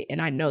get it.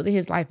 And I know that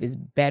his life is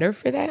better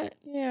for that.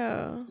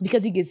 Yeah.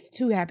 Because he gets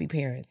 2 happy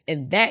parents.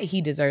 And that he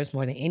deserves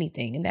more than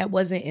anything. And that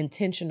wasn't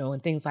intentional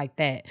and things like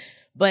that.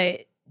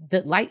 But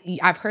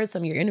I've heard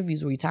some of your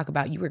interviews where you talk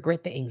about you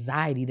regret the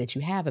anxiety that you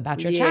have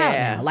about your child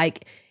now.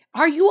 Like,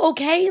 are you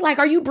okay? Like,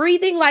 are you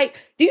breathing? Like,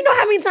 do you know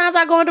how many times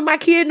I go into my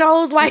kid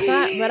nose? Like,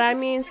 but I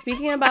mean,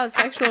 speaking about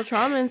sexual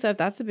trauma and stuff,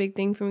 that's a big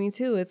thing for me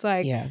too. It's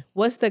like,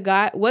 what's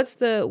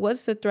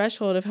the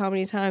threshold of how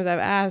many times I've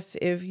asked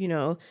if, you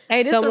know,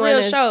 hey, this is a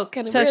real show.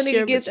 Can a real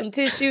nigga get some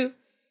tissue?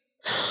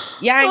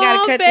 Y'all ain't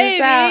gotta cut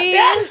this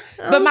out.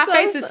 But my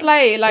face is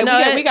slayed. Like,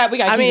 we got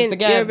keep it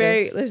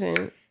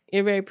together.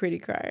 You're very pretty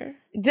crier.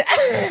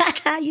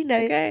 You know.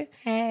 Okay.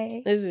 Hey.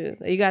 Hey. Listen,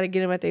 you got to get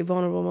them at their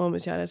vulnerable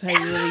moments, y'all. That's how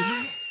you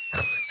really...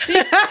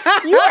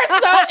 You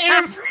are so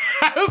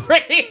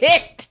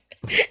inappropriate.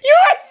 You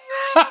are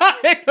so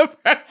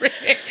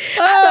inappropriate.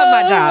 I love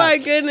my job. Oh my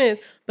goodness.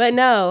 But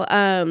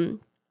no,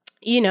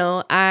 you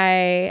know,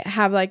 I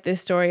have like this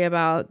story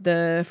about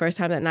the first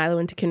time that Nyla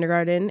went to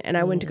kindergarten, and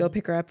I went to go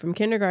pick her up from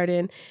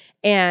kindergarten,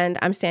 and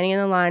I'm standing in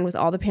the line with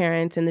all the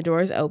parents and the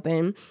door is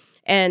open.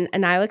 And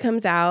Nyla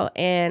comes out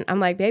and I'm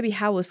like, baby,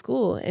 how was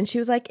school? And she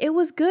was like, it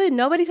was good.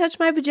 Nobody touched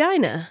my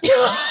vagina.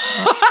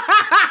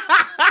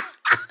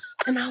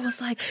 And I was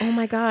like, oh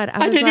my God.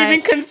 I didn't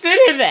even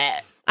consider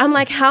that. I'm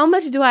like, how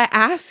much do I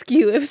ask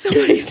you if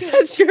somebody's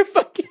touched your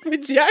fucking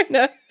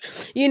vagina?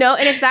 You know,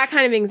 and it's that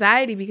kind of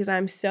anxiety because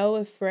I'm so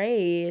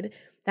afraid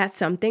that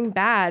something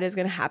bad is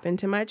going to happen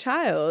to my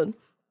child.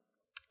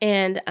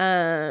 And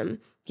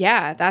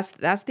yeah, that's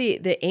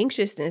the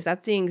anxiousness,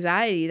 that's the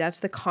anxiety, that's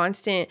the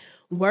constant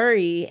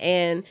worry.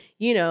 And,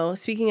 you know,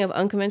 speaking of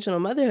unconventional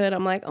motherhood,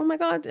 I'm like, oh my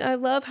God, I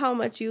love how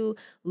much you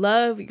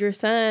love your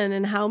son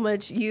and how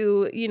much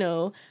you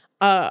know,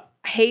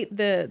 hate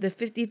the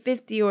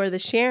 50-50 or the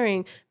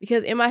sharing,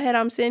 because in my head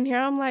I'm sitting here,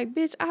 I'm like,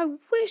 bitch, I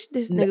wish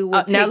this nigga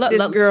would take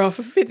this girl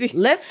for 50.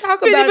 Let's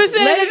talk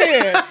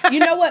about you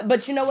know what?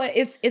 But you know what?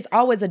 It's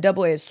always a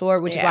double-edged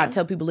sword, which is why I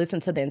tell people listen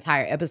to the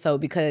entire episode,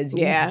 because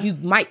you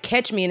might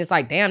catch me and it's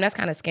like, damn, that's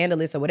kind of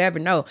scandalous or whatever.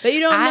 No, but you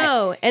don't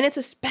know, and it's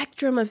a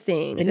spectrum of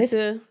things.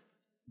 And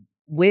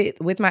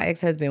with my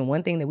ex-husband,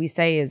 one thing that we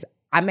say is,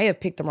 I may have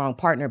picked the wrong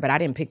partner, but I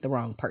didn't pick the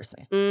wrong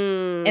person.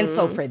 And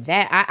so for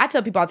that, I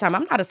tell people all the time,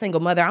 I'm not a single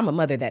mother. I'm a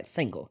mother that's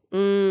single.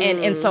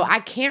 And so I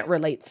can't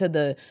relate to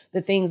the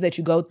things that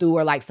you go through,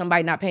 or like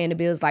somebody not paying the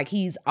bills. Like,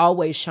 he's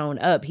always shown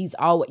up. He's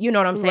always, you know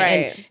what I'm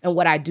saying? Right. And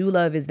what I do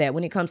love is that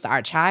when it comes to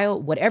our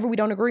child, whatever we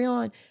don't agree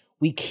on,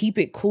 we keep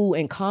it cool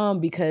and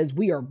calm, because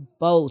we are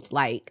both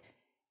like,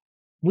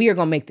 we are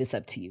going to make this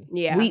up to you.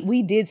 Yeah.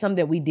 We did something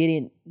that we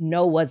didn't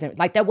know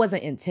that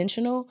wasn't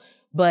intentional,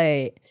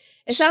 but...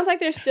 It sounds like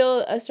there's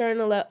still a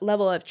certain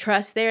level of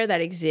trust there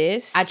that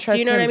exists. I trust Do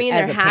you know what I mean?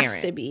 as there a has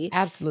parent. to be.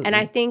 Absolutely. And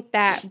I think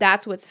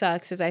that's what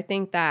sucks, is I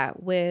think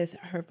that with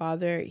her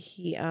father,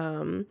 he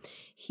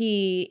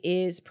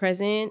is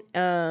present,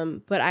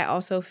 but I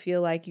also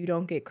feel like you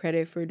don't get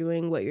credit for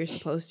doing what you're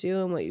supposed to,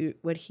 and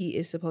what he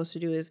is supposed to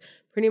do is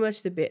pretty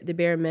much the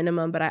bare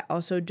minimum, but I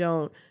also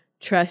don't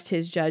trust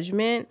his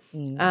judgment.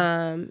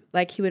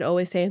 Like he would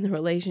always say in the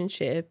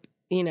relationship,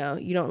 you know,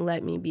 you don't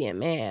let me be a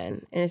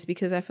man. And it's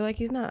because I feel like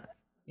he's not.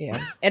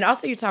 Yeah. And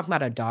also you're talking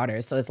about a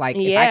daughter. So it's like,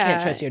 if I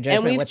can't trust your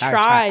judgment with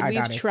our we've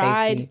daughter's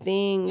tried safety.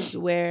 things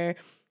where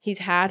he's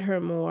had her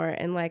more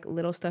and like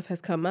little stuff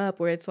has come up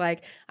where it's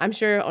like, I'm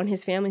sure on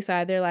his family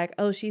side, they're like,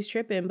 oh, she's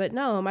tripping. But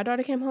no, my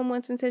daughter came home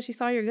once and said she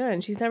saw your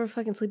gun. She's never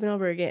fucking sleeping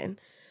over again.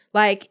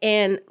 Like,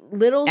 and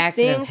little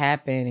accidents things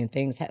happen and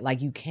things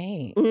like you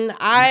can't. You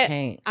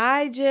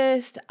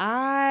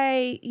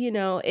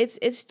know,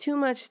 it's too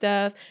much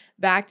stuff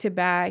back to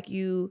back.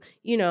 You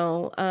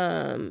know,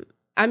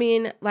 I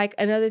mean, like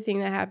another thing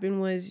that happened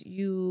was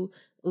you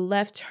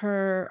left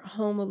her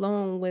home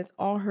alone with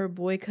all her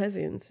boy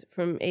cousins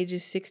from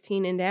ages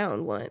 16 and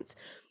down once,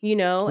 you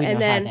know, we and know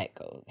then how that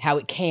goes, how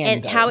it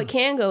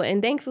can go.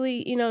 And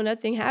thankfully, you know,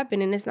 nothing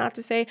happened. And it's not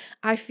to say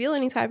I feel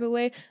any type of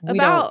way we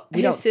about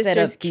don't his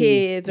sister's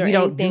kids or we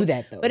anything. don't do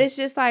that though. But it's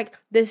just like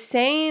the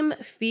same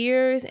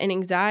fears and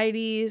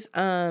anxieties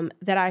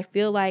that I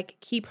feel like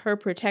keep her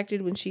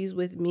protected when she's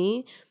with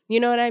me. You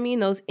know what I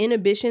mean? Those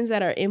inhibitions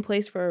that are in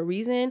place for a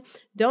reason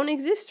don't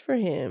exist for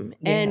him.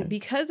 Yeah. And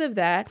because of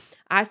that,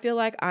 I feel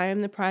like I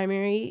am the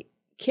primary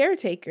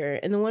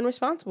caretaker and the one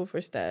responsible for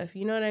stuff.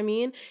 You know what I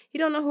mean? He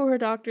don't know who her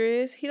doctor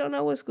is. He don't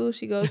know what school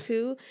she go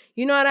to.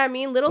 You know what I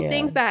mean? Little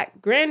things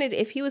that, granted,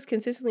 if he was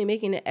consistently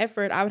making an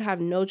effort, I would have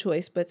no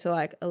choice but to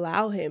like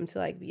allow him to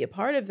like be a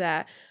part of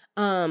that.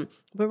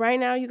 But right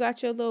now you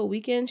got your little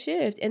weekend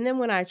shift. And then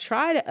when I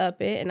try to up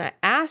it and I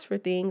ask for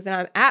things and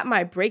I'm at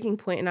my breaking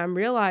point and I'm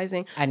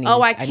realizing,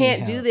 I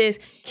can't do this.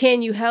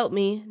 Can you help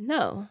me?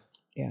 No.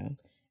 Yeah.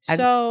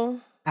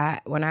 So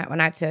when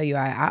I tell you,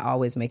 I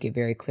always make it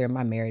very clear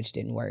my marriage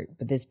didn't work.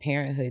 But this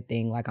parenthood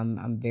thing, like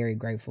I'm very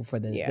grateful for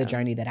the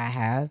journey that I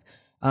have.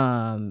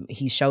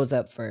 He shows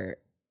up for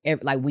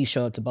like we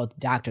show up to both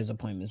doctor's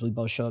appointments. We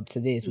both show up to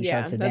this. We show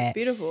up to that. That's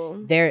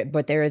beautiful.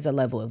 But there is a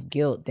level of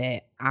guilt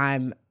that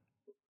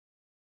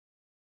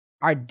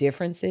our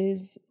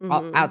differences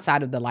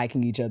outside of the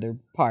liking each other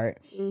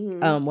part.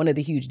 One of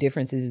the huge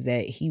differences is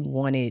that he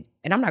wanted,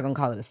 and I'm not going to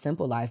call it a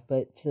simple life,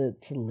 but to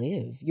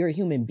live. You're a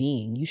human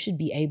being. You should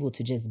be able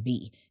to just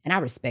be. And I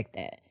respect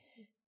that.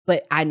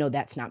 But I know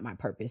that's not my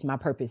purpose. My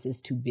purpose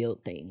is to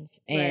build things.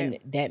 And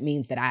that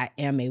means that I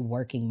am a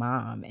working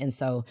mom. And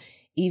so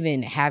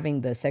even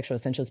having the sexual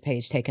essentials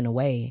page taken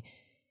away,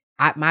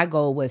 my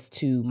goal was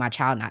to my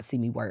child not see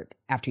me work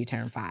after he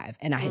turned 5.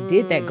 And I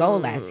did that goal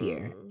last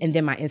year. And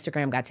then my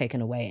Instagram got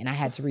taken away and I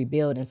had to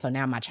rebuild. And so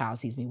now my child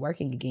sees me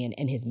working again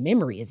and his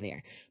memory is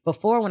there.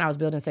 Before, when I was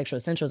building sexual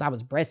essentials, I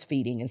was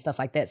breastfeeding and stuff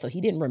like that. So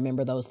he didn't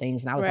remember those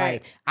things. And I was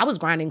like, I was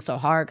grinding so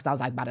hard because I was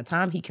like, by the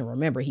time he can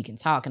remember, he can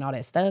talk and all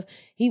that stuff,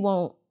 he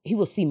won't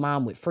see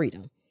mom with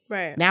freedom.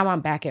 Right. Now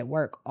I'm back at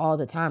work all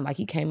the time. Like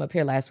he came up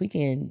here last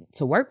weekend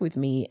to work with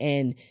me,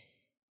 and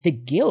the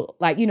guilt,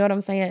 like, you know what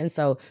I'm saying? And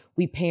so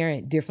we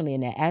parent differently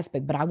in that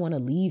aspect, but I want to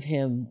leave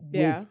him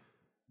with,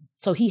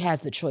 so he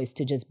has the choice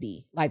to just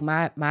be. Like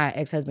my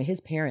ex-husband,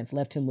 his parents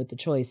left him with the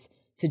choice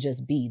to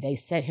just be. They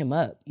set him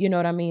up. You know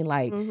what I mean?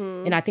 Like,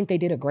 and I think they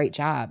did a great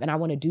job. And I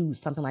want to do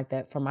something like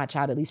that for my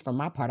child, at least from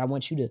my part. I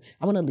want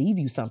to leave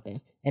you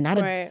something, and not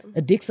a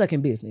dick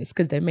sucking business,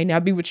 because that may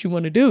not be what you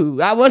want to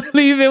do. I want to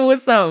leave him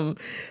with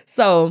something.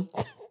 So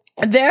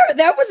there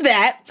was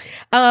that.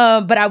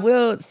 But I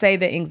will say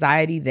the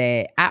anxiety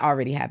that I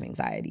already have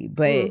anxiety,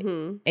 but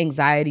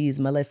anxieties,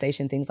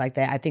 molestation, things like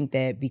that. I think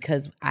that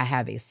because I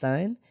have a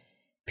son,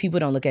 people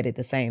don't look at it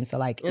the same. So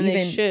like, and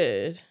they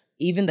should.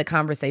 Even the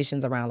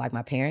conversations around like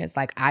my parents,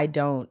 like I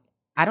don't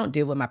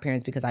deal with my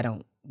parents because I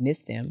don't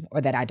miss them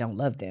or that I don't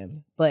love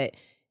them. But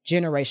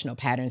generational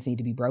patterns need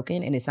to be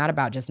broken. And it's not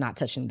about just not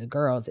touching the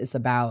girls. It's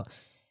about,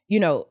 you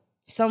know,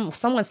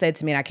 someone said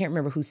to me, and I can't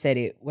remember who said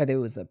it, whether it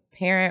was a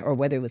parent or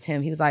whether it was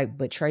him. He was like,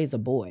 but Trey's a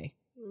boy.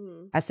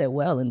 I said,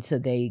 well,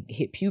 until they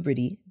hit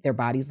puberty, their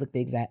bodies look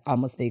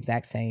almost the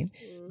exact same.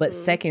 But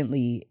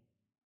secondly,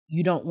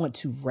 you don't want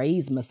to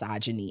raise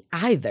misogyny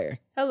either.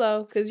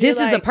 Hello, because this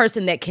is a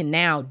person that can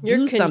now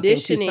do something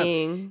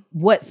to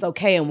what's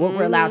okay and what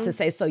we're allowed to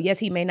say. So yes,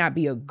 he may not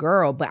be a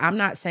girl, but I'm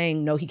not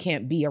saying no, he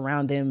can't be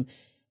around them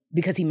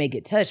because he may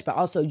get touched. But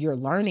also, you're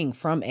learning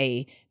from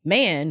a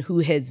man who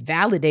has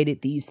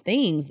validated these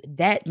things.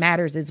 That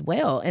matters as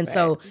well. And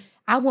so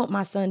I want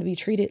my son to be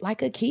treated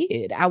like a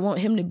kid. I want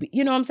him to be,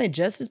 you know what I'm saying,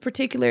 just as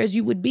particular as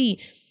you would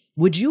be.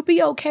 Would you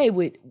be okay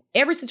with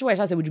every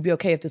situation? I said, would you be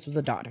okay if this was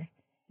a daughter?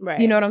 Right.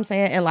 You know what I'm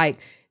saying? And like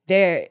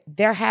there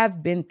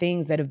have been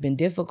things that have been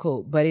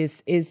difficult, but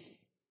it's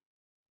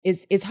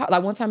hard.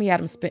 Like one time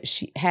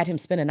she had him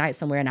spend a night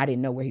somewhere and I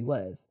didn't know where he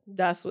was. You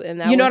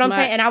know what I'm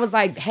saying? And I was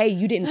like, hey,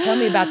 you didn't tell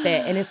me about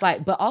that. And it's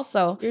like, but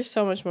also you're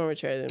so much more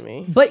mature than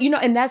me. But you know,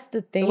 and that's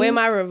the thing. The way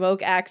my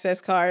revoke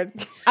access card.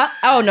 No.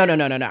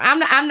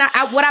 I'm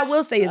not. What I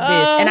will say is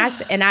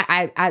this, and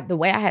I the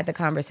way I had the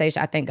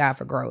conversation, I thank God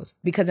for growth,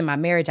 because in my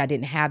marriage I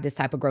didn't have this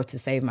type of growth to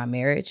save my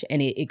marriage,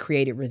 and it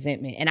created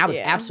resentment, and I was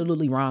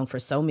absolutely wrong for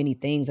so many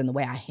things and the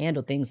way I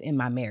handled things in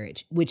my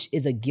marriage, which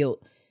is a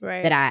guilt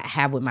that I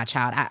have with my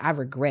child. I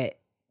regret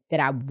that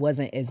I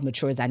wasn't as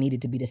mature as I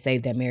needed to be to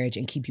save that marriage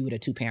and keep you with a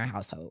 2-parent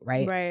household,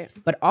 right? Right.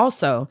 But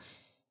also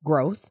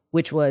growth,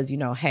 which was, you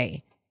know,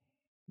 hey,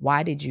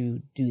 why did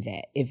you do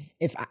that?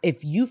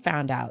 If you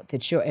found out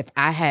that if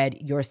I had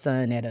your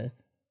son at a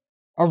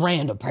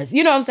random person,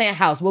 you know what I'm saying,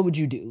 house, what would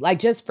you do? Like,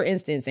 just for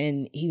instance,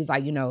 and he was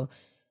like, you know,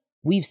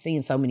 we've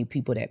seen so many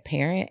people that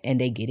parent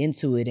and they get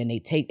into it and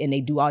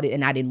they do all that,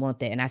 and I didn't want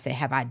that. And I said,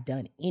 have I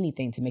done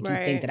anything to make you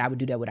think that I would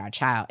do that with our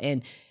child?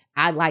 And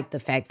I like the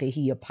fact that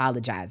he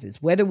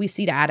apologizes. Whether we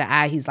see the eye to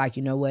eye, he's like,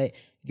 you know what,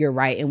 you're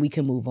right, and we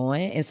can move on.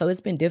 And so it's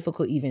been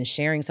difficult even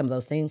sharing some of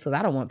those things, because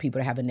I don't want people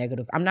to have a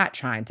negative. I'm not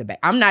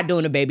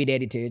doing a baby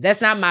daddy tears.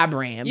 That's not my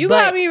brand. You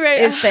got me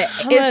ready.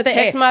 I'm gonna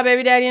text my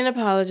baby daddy and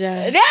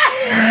apologize.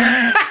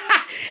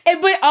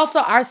 But also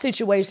our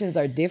situations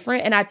are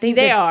different, and I think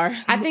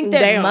I think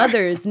that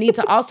mothers need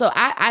to also.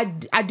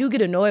 I do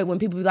get annoyed when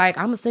people be like,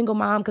 "I'm a single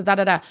mom," because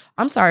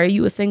I'm sorry, are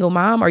you a single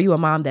mom? Or are you a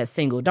mom that's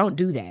single? Don't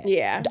do that.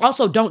 Yeah.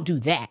 Also, don't do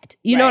that.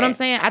 You know what I'm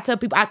saying? I tell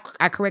people,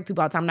 I correct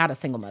people all the time. I'm not a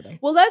single mother.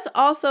 Well, let's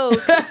also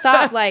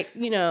stop. Like,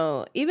 you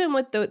know, even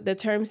with the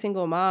term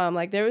single mom,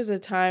 like there was a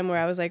time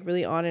where I was like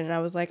really on it, and I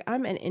was like,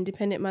 I'm an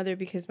independent mother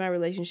because my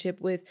relationship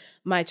with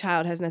my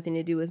child has nothing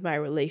to do with my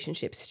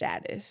relationship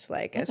status.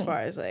 Like as far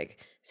as like.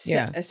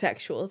 A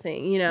sexual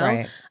thing, you know?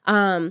 Right.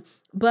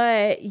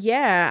 But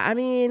yeah, I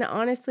mean,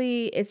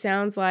 honestly, it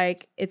sounds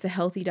like it's a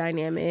healthy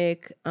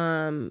dynamic,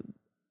 a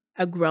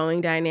growing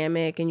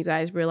dynamic, and you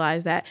guys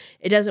realize that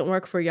it doesn't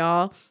work for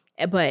y'all,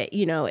 but,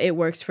 you know, it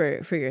works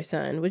for your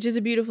son, which is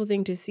a beautiful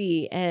thing to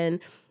see. And,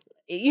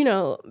 you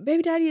know,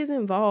 baby daddy is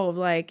involved.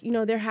 Like, you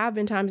know, there have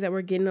been times that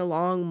we're getting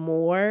along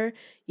more.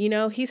 You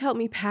know, he's helped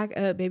me pack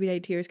up baby daddy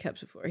tears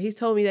cups before. He's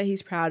told me that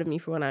he's proud of me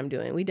for what I'm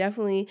doing. We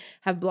definitely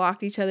have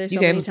blocked each other so many times. You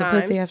gave him some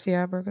pussy after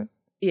your broke up?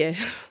 Yeah.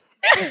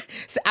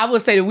 So I will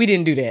say that we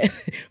didn't do that.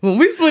 When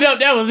we split up,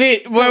 that was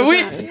it.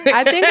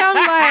 I think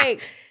I'm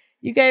like...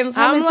 You gave him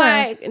how many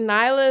times? I'm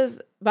like,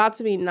 Nyla's about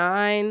to be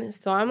 9,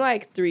 so I'm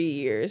like 3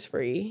 years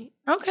free.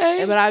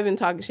 Okay. But I've been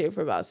talking shit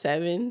for about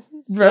 7.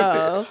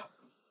 So...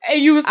 And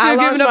you were still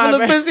giving up a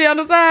little pussy on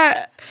the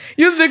side?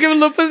 You were still giving a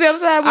little pussy on the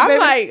side? I'm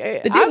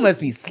like... The dick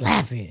must be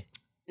slapping.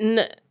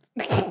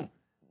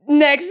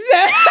 Next.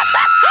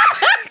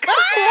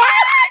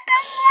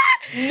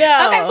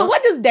 No. Okay, so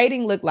what does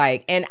dating look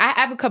like? And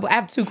I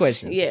have 2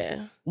 questions.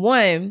 Yeah.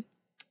 One,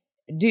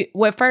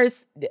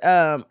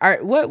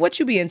 what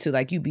you be into?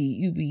 Like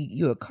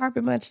you a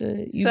carpet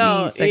muncher? You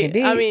be sucking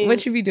dick? I mean,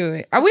 what you be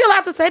doing? Are we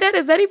allowed to say that?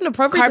 Is that even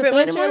appropriate? Carpet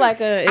to say muncher, like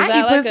a.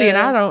 I eat pussy and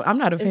I'm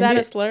not offended. Is that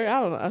a slur?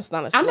 I don't know. It's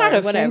not a slur. I'm not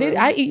offended.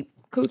 Whatever. I eat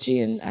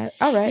coochie and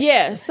all right.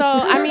 Yeah. So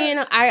I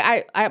mean,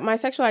 I my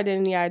sexual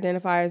identity, I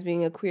identify as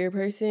being a queer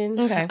person.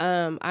 Okay.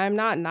 I'm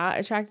not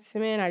attracted to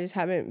men. I just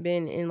haven't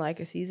been in like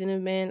a season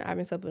of men. I've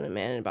been slept with a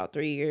man in about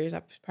 3 years.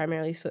 I've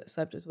primarily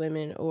slept with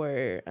women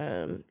or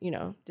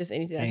just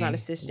anything that's not a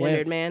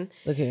cisgendered man.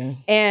 Okay.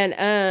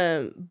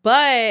 And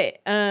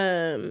but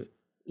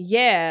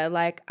yeah,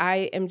 like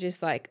I am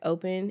just like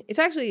open. It's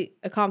actually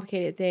a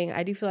complicated thing.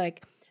 I do feel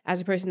like as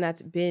a person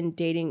that's been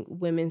dating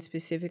women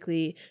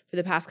specifically for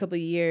the past couple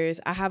of years,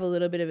 I have a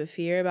little bit of a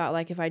fear about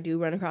like if I do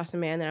run across a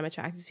man that I'm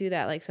attracted to,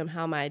 that like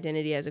somehow my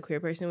identity as a queer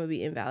person would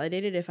be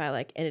invalidated if I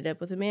like ended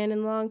up with a man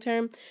in the long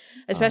term,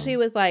 especially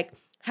with like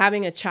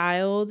having a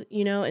child,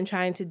 and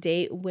trying to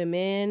date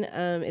women.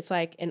 It's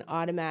like an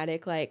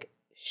automatic like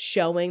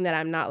showing that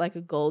I'm not like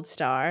a gold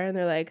star, and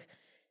they're like,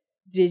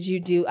 did you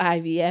do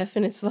IVF?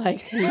 And it's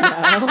like,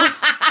 no.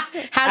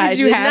 How did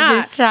you have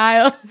this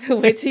child?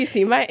 Wait till you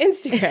see my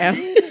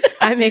Instagram.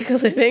 I make a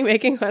living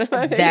making fun of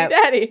my baby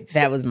daddy.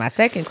 That was my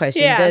second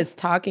question. Yeah. Does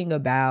talking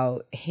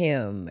about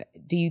him,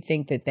 do you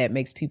think that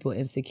makes people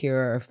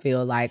insecure or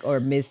feel like or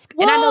miss?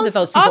 Well, and I know that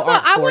those people also,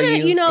 aren't I for wanna,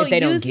 you if they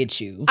don't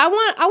get you. I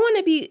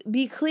want to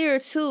be clear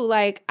too.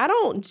 Like I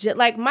don't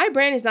like my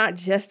brand is not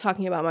just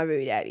talking about my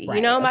baby daddy.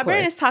 Right, My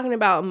brand is talking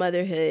about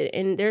motherhood,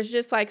 and there's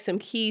just like some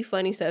key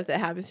funny stuff that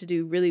happens to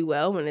do really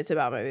well when it's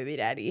about my baby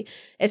daddy.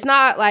 It's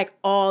not like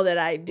all that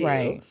I do.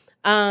 Right.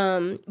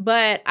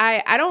 But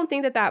I don't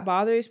think that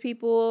bothers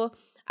people.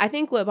 I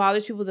think what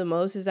bothers people the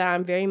most is that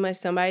I'm very much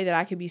somebody that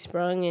I could be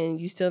sprung and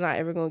you still not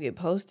ever gonna get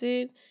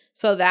posted.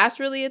 So that's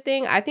really a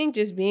thing. I think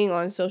just being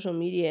on social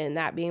media and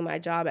that being my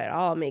job at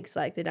all makes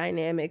like the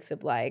dynamics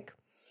of like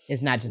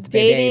it's not just the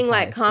dating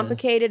like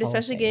complicated,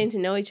 especially getting to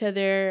know each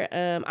other.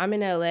 I'm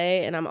in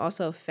LA and I'm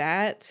also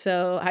fat,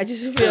 so I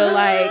just feel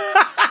like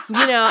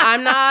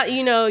I'm not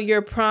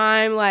your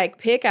prime like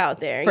pick out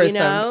there.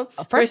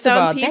 For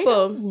some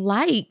people,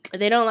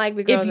 they don't like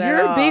big girls if you're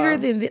at all. bigger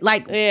than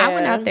I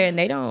went out there and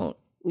they don't.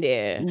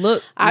 Yeah,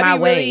 look, I be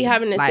way. really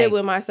having to sit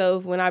with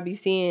myself when I be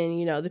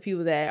seeing, the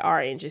people that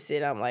are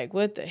interested. I'm like,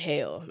 what the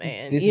hell,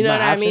 man? You know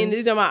what I mean?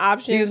 These are my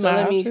options. So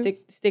let me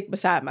stick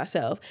beside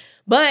myself.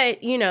 But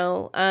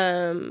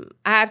I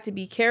have to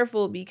be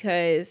careful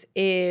because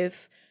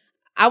if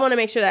I want to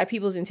make sure that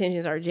people's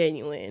intentions are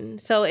genuine.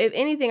 So if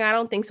anything, I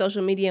don't think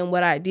social media and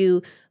what I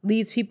do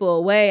leads people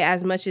away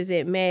as much as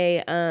it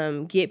may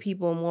get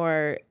people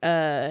more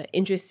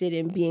interested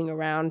in being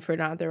around for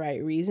not the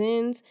right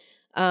reasons.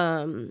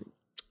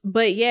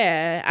 But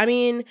yeah, I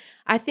mean,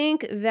 I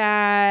think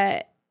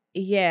that,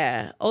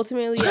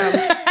 ultimately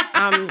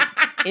I'm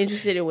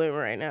interested in women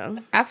right now.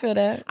 I feel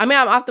that. I mean,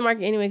 I'm off the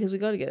market anyway because we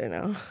go together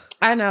now.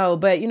 I know,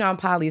 but I'm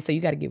poly, so you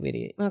got to get with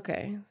it.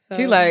 Okay. So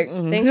she's like,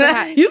 thanks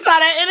for you saw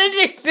that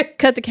energy.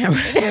 Cut the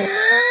cameras.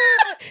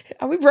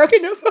 Are we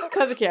broken up?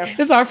 Cut the camera.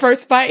 This is our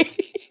first fight.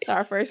 It's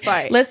our first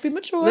fight. Let's be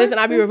mature. Listen,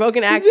 I'll be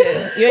revoking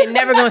access. You ain't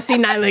never gonna see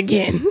Nyla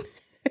again.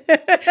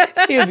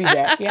 She'll be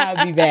back. Yeah,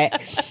 I'll be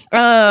back.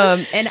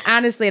 And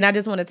honestly, and I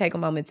just want to take a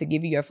moment to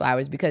give you your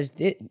flowers because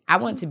I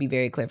want to be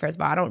very clear. First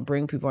of all, I don't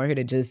bring people on here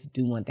to just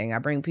do one thing. I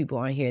bring people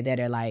on here that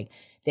are like,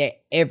 they're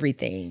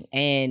everything.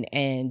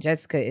 And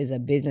Jessica is a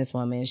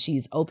businesswoman.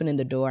 She's opening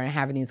the door and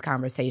having these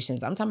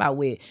conversations. I'm talking about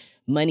with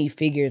money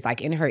figures,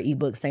 like in her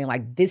ebook saying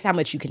like, this how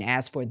much you can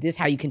ask for, this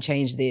how you can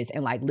change this,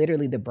 and like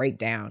literally the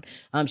breakdown.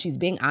 She's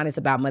being honest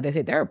about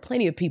motherhood. There are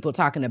plenty of people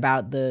talking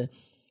about the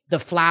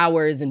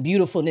flowers and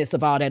beautifulness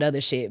of all that other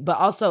shit, but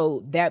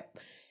also that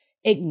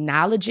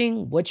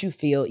acknowledging what you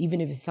feel, even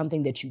if it's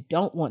something that you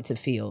don't want to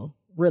feel,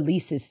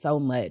 releases so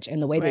much.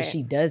 And the way that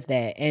she does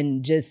that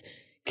and just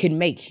can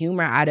make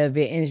humor out of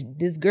it. And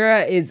this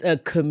girl is a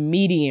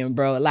comedian,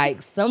 bro.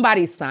 Like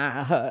somebody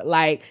sign her.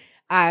 Like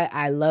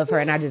I love her.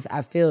 And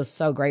I feel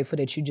so grateful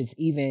that you just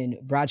even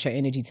brought your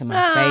energy to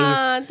my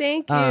space.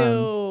 Thank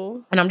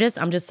you. And I'm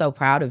just so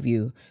proud of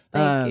you.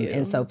 Thank you.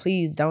 And so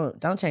please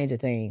don't change a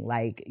thing.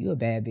 Like you a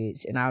bad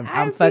bitch. And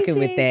I'm fucking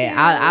with that.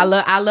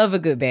 I love a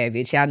good bad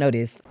bitch. Y'all know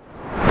this.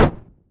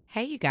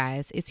 Hey you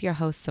guys, it's your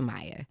host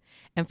Samaya.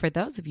 And for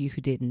those of you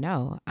who didn't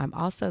know, I'm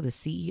also the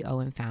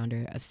CEO and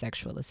founder of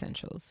Sexual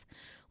Essentials.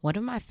 One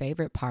of my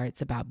favorite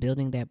parts about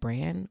building that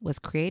brand was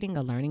creating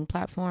a learning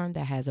platform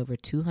that has over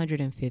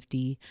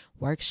 250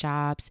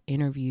 workshops,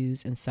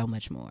 interviews, and so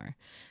much more.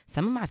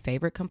 Some of my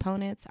favorite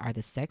components are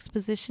the sex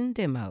position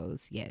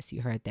demos. Yes,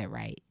 you heard that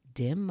right.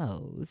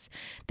 Demos.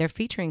 They're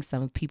featuring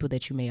some people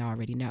that you may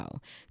already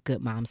know.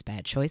 Good Moms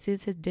Bad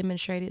Choices has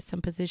demonstrated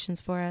some positions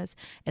for us,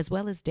 as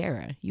well as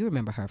Dara. You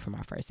remember her from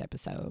our first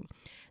episode.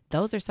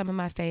 Those are some of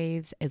my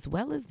faves, as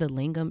well as the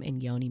lingam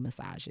and yoni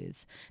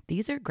massages.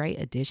 These are great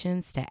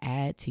additions to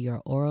add to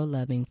your oral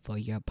loving for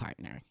your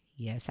partner.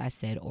 Yes, I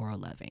said oral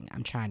loving.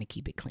 I'm trying to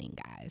keep it clean,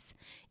 guys.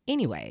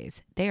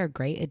 Anyways, they are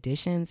great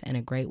additions and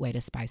a great way to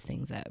spice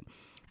things up.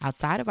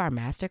 Outside of our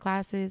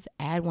masterclasses,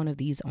 add one of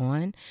these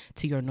on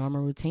to your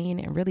normal routine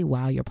and really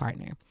wow your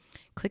partner.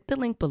 Click the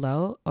link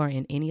below or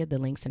in any of the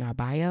links in our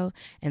bio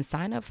and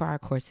sign up for our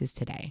courses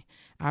today.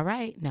 All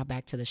right, now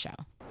back to the show.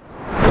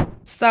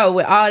 So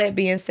with all that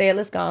being said,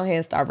 let's go ahead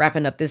and start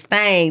wrapping up this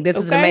thing. This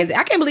was amazing.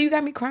 I can't believe you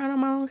got me crying on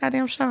my own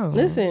goddamn show.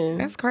 Listen.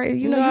 That's crazy.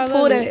 You know, you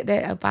pulled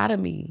that up out of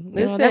me.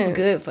 You know, that's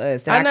good for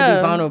us. That I can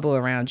be vulnerable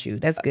around you.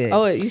 That's good.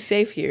 Oh, you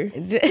safe here.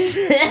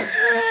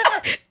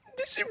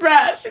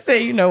 She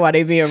said, you know why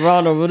they being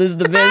vulnerable. This is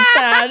the best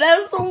time.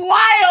 That's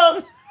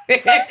wild.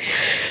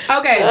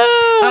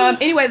 Okay.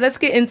 Anyways, let's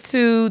get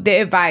into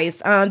the advice.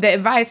 The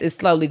advice is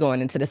slowly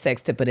going into the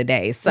sex tip of the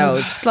day.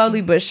 So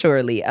slowly but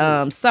surely.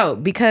 So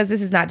because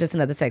this is not just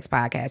another sex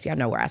podcast, y'all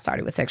know where I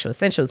started with sexual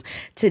essentials.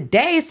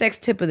 Today's sex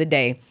tip of the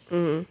day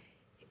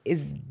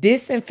is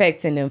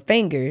disinfecting them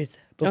fingers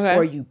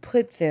before you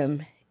put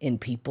them in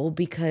people,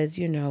 because,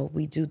 you know,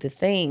 we do the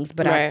things,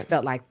 but I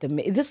felt like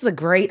this is a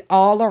great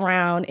all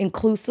around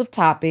inclusive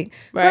topic.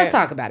 So let's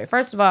talk about it.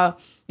 First of all,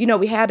 you know,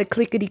 we had the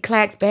clickety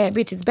clacks, bad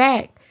bitches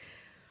back,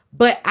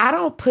 but I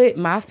don't put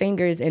my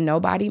fingers in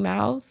nobody's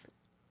mouth.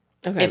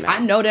 Okay, if I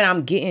know that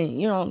I'm getting,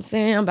 you know what I'm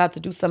saying, I'm about to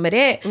do some of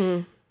that,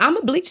 I'm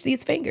gonna bleach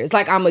these fingers.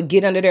 Like, I'm gonna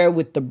get under there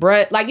with the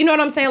brush. Like, you know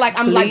what I'm saying? Like,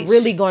 I'm like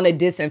really gonna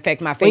disinfect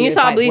my fingers. When you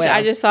saw bleach,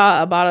 I just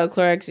saw a bottle of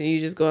Clorox and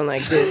you just going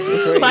like this.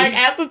 Like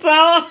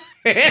acetone.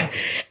 And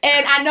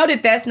I know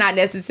that that's not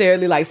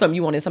necessarily like something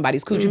you want in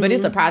somebody's coochie, but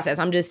it's a process.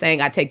 I'm just saying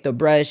I take the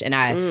brush and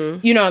I,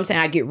 you know what I'm saying,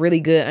 I get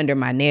really good under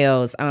my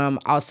nails.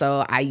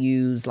 Also, I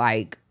use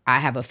I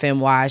have a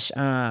fem wash,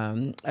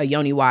 a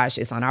yoni wash.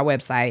 It's on our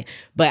website,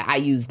 but I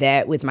use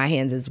that with my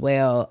hands as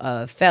well.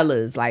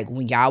 Fellas, like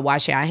when y'all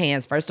wash your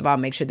hands, first of all,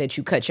 make sure that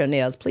you cut your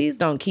nails. Please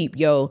don't keep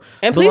your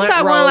and please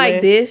stop going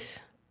like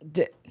this.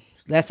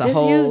 That's a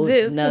whole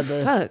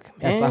nother. Fuck, man.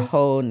 That's a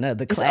whole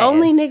nother class. It's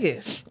only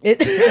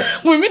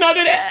niggas. Women don't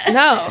do that.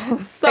 No.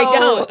 So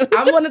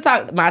I'm going to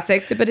talk. My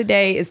sex tip of the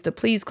day is to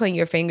please clean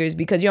your fingers,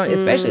 because you know,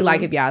 especially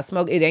like if y'all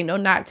smoke, it ain't no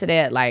knock to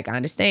that. Like, I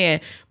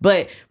understand,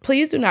 but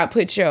please do not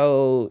put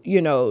your,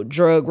 you know,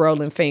 drug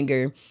rolling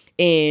finger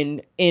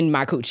in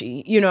my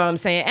coochie. You know what I'm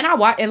saying? And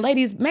and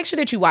ladies, make sure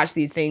that you watch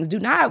these things. Do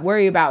not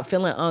worry about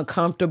feeling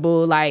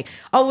uncomfortable. Like,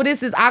 oh, well,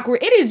 this is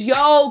awkward. It is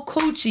your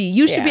coochie.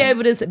 You should be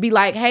able to be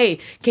like, hey,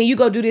 can you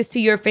go do this to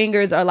your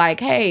fingers? Or like,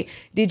 hey,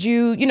 did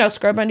you, you know,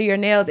 scrub under your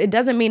nails? It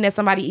doesn't mean that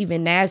somebody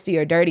even nasty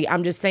or dirty.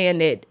 I'm just saying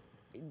that,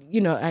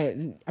 you know, I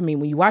mean,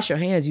 when you wash your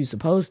hands, you're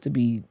supposed to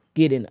be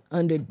getting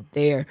under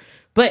there.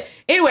 But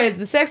anyways,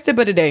 the sex tip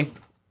of the day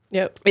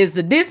is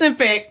to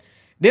disinfect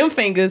them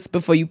fingers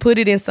before you put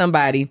it in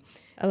somebody.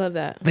 I love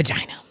that.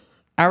 Vagina.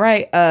 All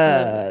right.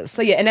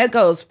 So yeah, and that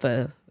goes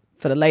for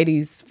the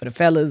ladies, for the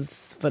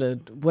fellas, for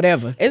the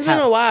whatever. It's been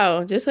a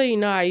while. Just so you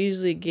know, I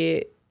usually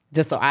get.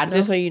 Just so I know.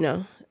 Just so you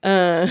know.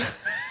 I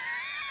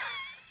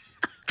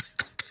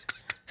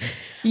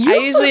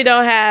usually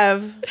don't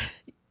have.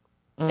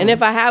 And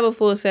if I have a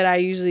full set, I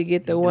usually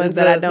get the ones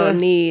that I don't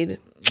need.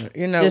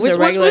 You know, just a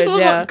regular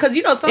gel. Because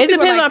you know, some it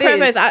people depends like on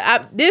preference.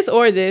 I this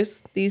or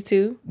this, these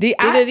two,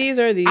 either these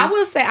or these. I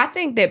will say, I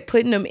think that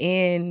putting them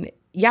in,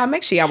 y'all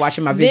make sure y'all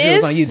watching my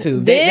videos on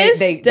YouTube.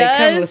 They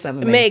come with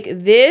something. Make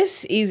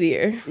this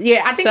easier.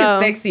 Yeah, I think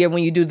it's sexier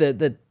when you do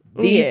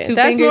these two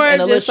that's fingers more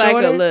and a just little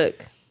shorter. Like a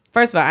look.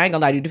 First of all, I ain't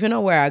gonna lie to you. Depending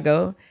on where I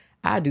go,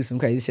 I do some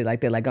crazy shit like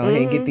that. Like, go ahead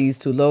and get these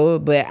two lower.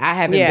 But I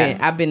haven't been.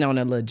 I've been on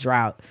a little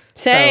drought.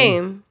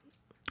 Same.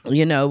 So,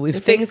 you know, if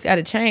things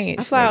gotta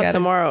change, I fly out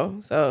tomorrow.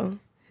 So.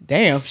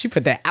 Damn, she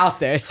put that out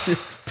there.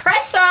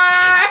 Pressure.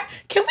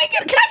 Can I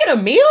get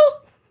a meal?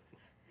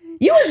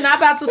 You was not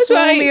about to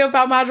swoon me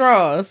about my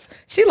drawers.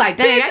 She like,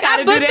 dang, bitch,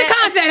 I booked the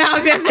concert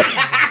house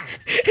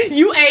yesterday.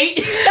 You ate.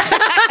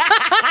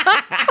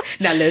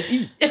 Now let's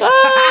eat.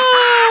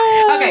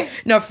 Okay,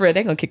 no, for real,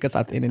 they gonna kick us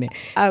off the internet.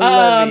 I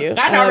love you.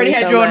 I already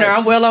had you on there.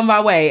 I'm well on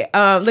my way.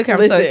 Look,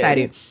 I'm so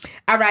excited.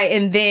 All right,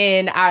 and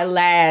then our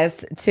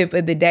last tip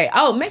of the day.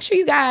 Oh, make sure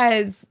you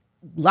guys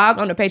log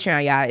on to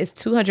Patreon, y'all. It's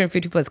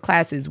 250 plus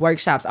classes,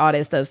 workshops, all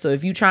that stuff. So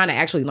if you're trying to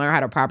actually learn how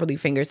to properly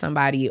finger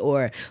somebody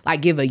or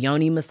like give a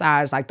yoni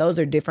massage, like those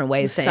are different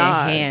ways to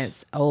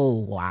enhance. Oh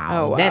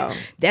wow.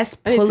 That's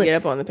pulling. I need to get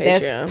up on the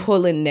Patreon. That's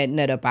pulling that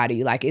nut up out of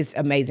you. Like, it's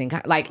amazing.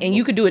 Like, and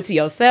you could do it to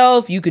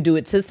yourself. You could do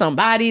it to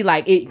somebody.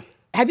 Like, it.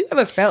 Have you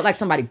ever felt like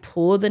somebody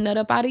pulled the nut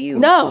up out of you?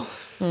 No.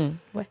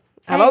 What?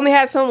 I've only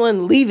had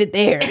someone leave it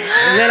there,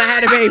 and then I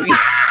had a baby.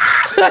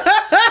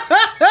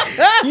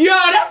 Yo,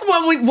 that's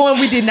one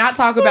we did not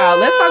talk about.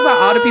 Let's talk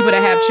about all the people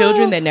that have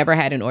children that never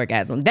had an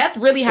orgasm. That's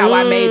really how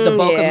I made the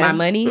bulk of my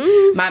money.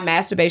 My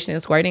masturbation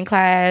and squirting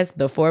class,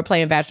 the foreplay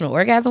and vaginal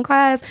orgasm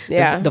class.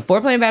 The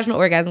foreplay and vaginal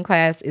orgasm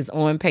class is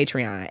on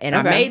Patreon. And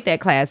I made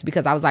that class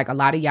because I was like, a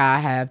lot of y'all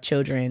have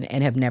children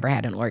and have never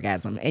had an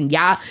orgasm. And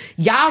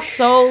y'all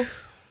so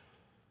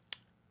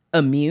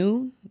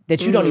immune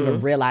that you don't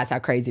even realize how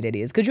crazy that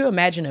is. Could you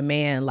imagine a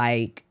man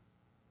like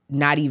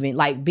not even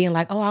like being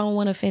like, oh, I don't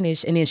want to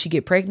finish, and then she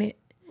get pregnant?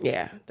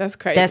 Yeah, that's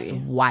crazy. That's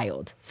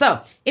wild.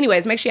 So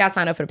anyways, make sure y'all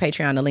sign up for the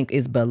Patreon. The link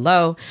is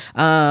below.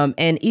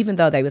 And even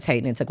though they was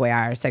hating and took away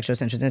our Sexual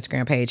Essentials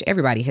Instagram page,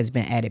 everybody has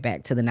been added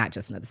back to the Not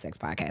Just Another Sex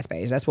podcast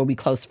page. That's where we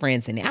close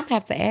friends in it. I'm gonna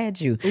have to add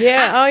you.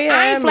 Yeah.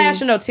 I ain't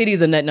flashing no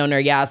titties or nothing on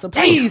there, y'all. So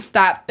please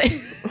stop.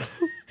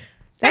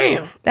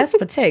 That's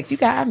for text. You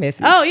got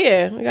iMessage. Oh,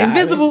 yeah.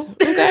 Invisible.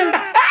 Okay.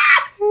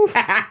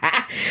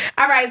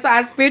 All right, so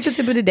our spiritual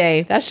tip of the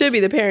day. That should be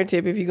the parent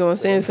tip if you're going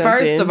to send something.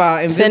 First of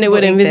all, send it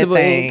with invisible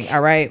ink.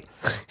 All right.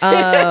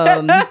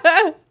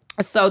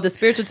 So the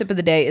spiritual tip of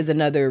the day is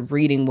another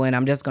reading one.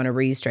 I'm just going to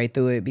read straight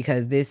through it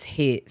because this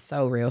hit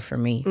so real for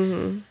me.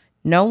 Mm-hmm.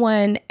 No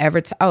one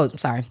ever...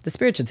 The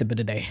spiritual tip of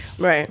the day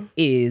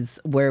is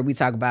where we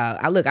talk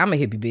about... I'm a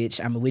hippie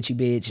bitch. I'm a witchy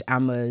bitch.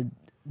 I'm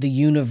the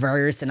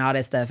universe and all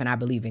that stuff. And I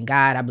believe in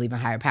God. I believe in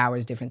higher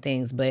powers, different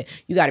things. But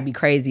you got to be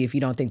crazy if you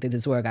don't think that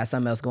this world got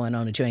something else going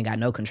on that you ain't got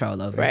no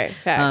control over. Right.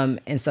 Facts.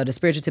 And so the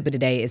spiritual tip of the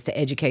day is to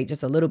educate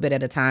just a little bit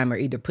at a time, or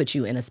either put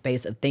you in a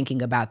space of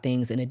thinking about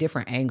things in a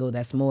different angle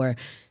that's more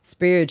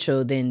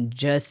spiritual than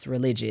just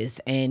religious.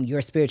 And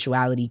your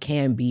spirituality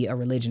can be a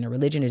religion. A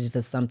religion is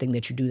just something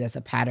that you do that's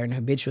a pattern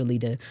habitually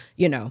to,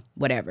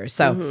 whatever.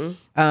 So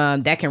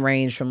that can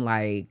range from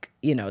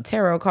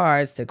tarot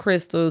cards to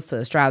crystals to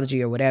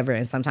astrology or whatever.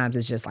 And sometimes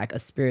it's just like a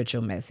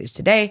spiritual message.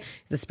 Today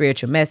is a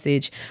spiritual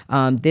message.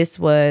 This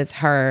was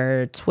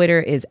her Twitter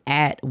is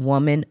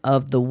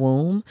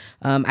 @womanofthewomb.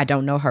 I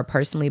don't know her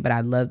personally, but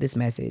I love this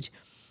message.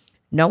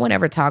 No one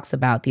ever talks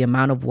about the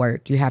amount of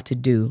work you have to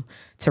do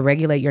to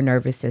regulate your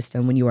nervous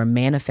system when you are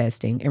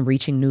manifesting and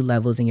reaching new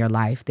levels in your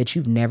life that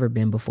you've never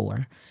been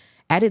before.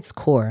 At its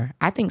core,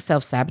 I think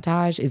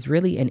self-sabotage is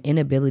really an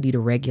inability to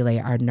regulate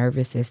our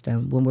nervous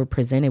system when we're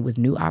presented with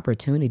new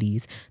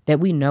opportunities that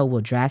we know will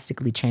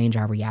drastically change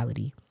our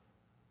reality.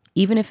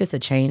 Even if it's a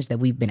change that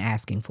we've been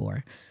asking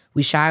for,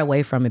 we shy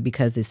away from it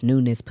because this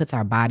newness puts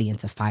our body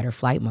into fight or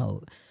flight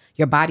mode.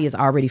 Your body is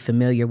already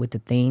familiar with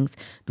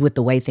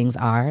the way things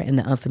are, and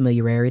the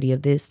unfamiliarity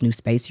of this new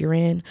space you're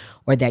in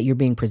or that you're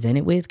being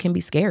presented with can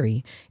be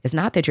scary. It's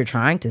not that you're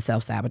trying to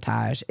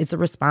self-sabotage. It's a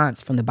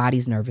response from the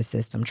body's nervous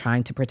system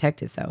trying to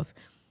protect itself.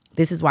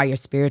 This is why your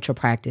spiritual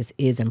practice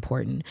is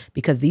important,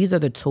 because these are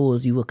the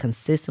tools you will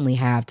consistently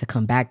have to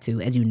come back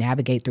to as you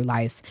navigate through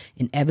life's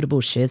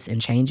inevitable shifts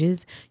and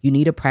changes. You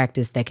need a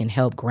practice that can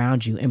help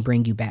ground you and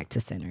bring you back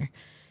to center.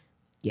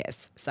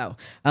 Yes. So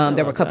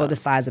there were a couple of the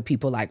slides of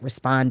people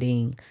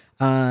responding.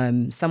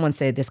 Someone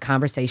said this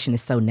conversation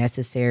is so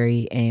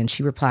necessary. And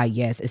she replied,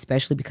 yes,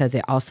 especially because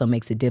it also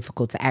makes it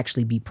difficult to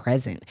actually be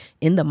present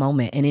in the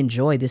moment and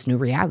enjoy this new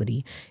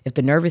reality. If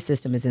the nervous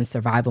system is in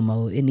survival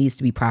mode, it needs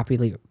to be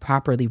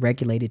properly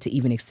regulated to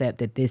even accept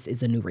that this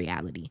is a new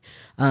reality.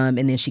 And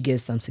then she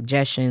gives some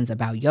suggestions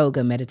about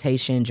yoga,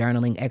 meditation,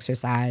 journaling,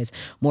 exercise,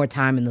 more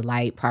time in the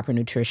light, proper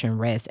nutrition,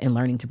 rest, and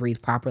learning to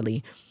breathe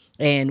properly.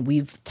 And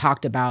we've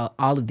talked about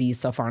all of these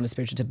so far on the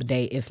spiritual tip of the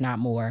day, if not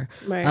more.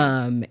 Right.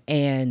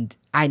 And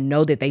I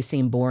know that they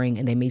seem boring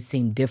and they may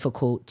seem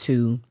difficult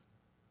to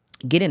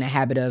get in a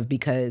habit of,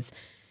 because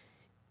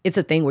it's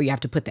a thing where you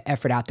have to put the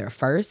effort out there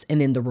first and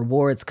then the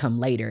rewards come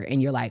later.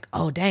 And you're like,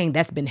 oh, dang,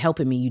 that's been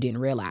helping me. You didn't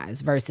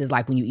realize. Versus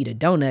when you eat a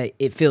donut,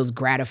 it feels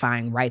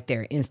gratifying right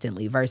there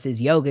instantly. Versus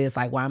yoga, it's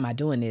like, why am I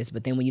doing this?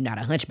 But then when you're not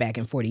a hunchback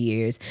in 40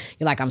 years,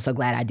 you're like, I'm so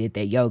glad I did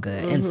that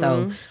yoga. Mm-hmm. And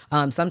so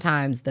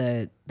sometimes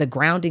the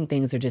grounding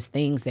things are just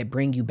things that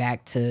bring you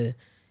back to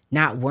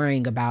not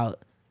worrying about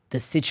the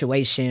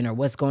situation or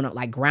what's going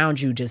on. Ground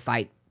you just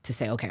to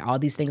say, okay, all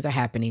these things are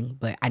happening,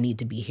 but I need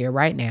to be here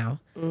right now.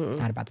 Mm-hmm. It's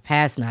not about the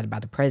past, not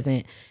about the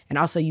present. And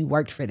also you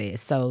worked for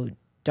this. So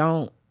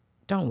don't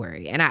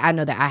worry. And I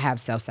know that I have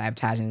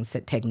self-sabotaging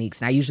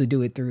techniques, and I usually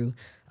do it through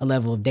a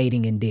level of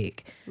dating and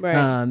dick. Right.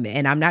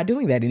 And I'm not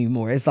doing that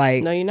anymore. It's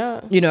like, no, you're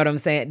not. You know what I'm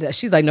saying?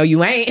 She's like, no,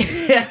 you ain't.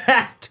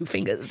 2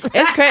 fingers.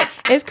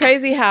 It's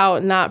crazy how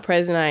not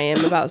present I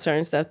am about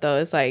certain stuff, though.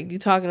 It's like you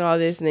talking all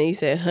this, and then you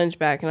said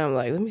hunchback, and I'm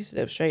like, let me sit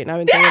up straight. And I've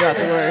been thinking about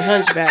the word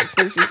hunchback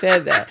since you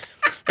said that.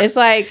 It's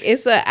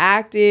it's an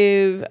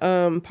active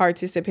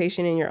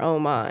participation in your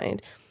own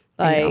mind.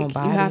 You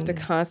have to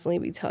constantly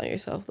be telling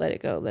yourself, let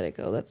it go, let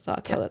the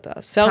thought go, let the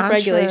thought.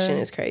 Self-regulation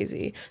is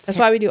crazy. That's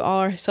why we do all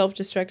our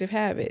self-destructive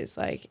habits,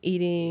 like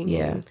eating.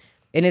 Yeah.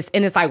 And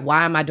it's like,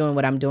 why am I doing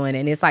what I'm doing?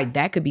 And it's like,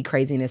 that could be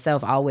crazy in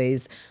itself.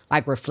 Always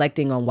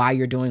reflecting on why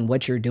you're doing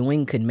what you're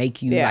doing could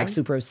make you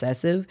super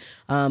obsessive.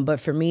 But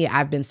for me,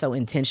 I've been so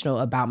intentional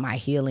about my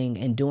healing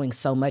and doing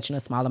so much in a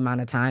small amount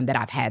of time that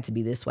I've had to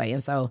be this way.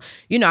 And so,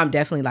 I'm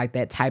definitely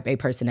that type A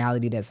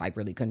personality that's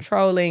really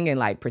controlling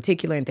and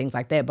particular and things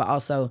like that. But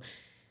also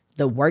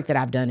the work that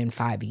I've done in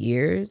 5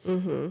 years,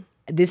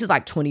 this is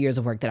 20 years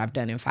of work that I've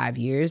done in 5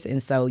 years.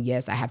 And so,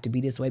 yes, I have to be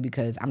this way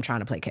because I'm trying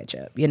to play catch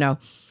up,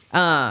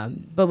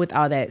 But with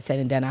all that said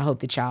and done, I hope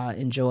that y'all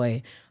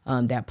enjoy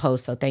that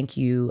post. So thank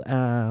you,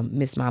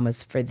 Miss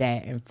Mamas, for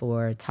that and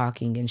for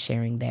talking and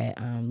sharing that.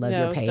 Love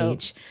your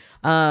page.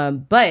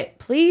 But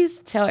please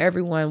tell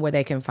everyone where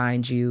they can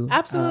find you.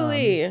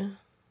 Absolutely.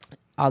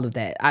 All of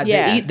that.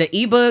 The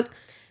ebook.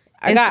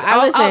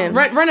 I listen.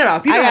 Run it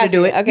off. You know how to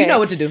do it. Okay. You know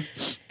what to do.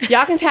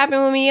 Y'all can tap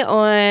in with me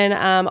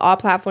on all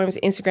platforms,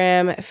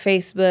 Instagram,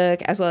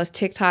 Facebook, as well as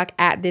TikTok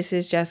at This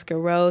Is Jessica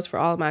Rose for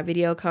all of my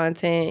video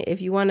content.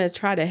 If you want to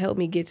try to help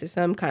me get to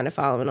some kind of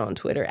following on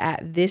Twitter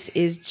at This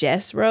Is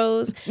Jess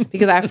Rose,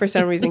 because I, for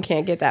some reason,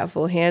 can't get that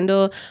full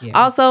handle. Yeah.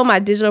 Also, my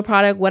digital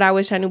product, What I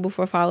Wish I Knew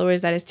Before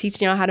Followers, that is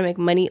teaching y'all how to make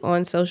money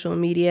on social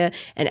media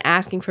and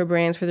asking for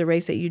brands for the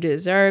race that you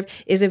deserve,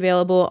 is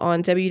available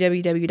on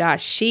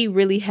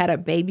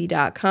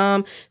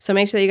www.shereallyhadababy.com. So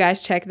make sure you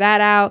guys check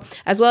that out,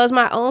 as well as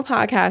my own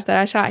podcast that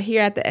I shot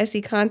here at the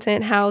SE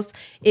Content House.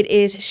 It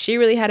is She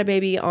Really Had a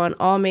Baby on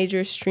all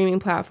major streaming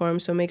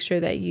platforms. So make sure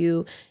that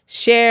you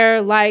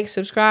share, like,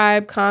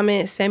 subscribe,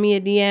 comment, send me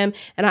a DM.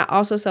 And I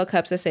also sell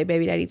cups that say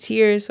Baby Daddy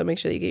Tears. So make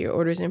sure you get your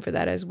orders in for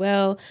that as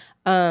well.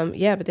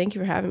 But thank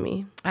you for having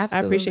me.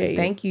 Absolutely. I appreciate you.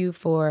 Thank you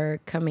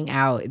for coming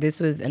out. This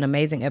was an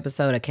amazing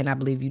episode. I cannot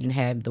believe you didn't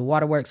have the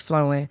waterworks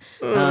flowing.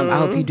 I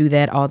hope you do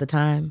that all the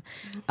time.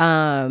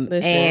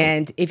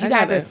 And if you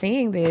guys are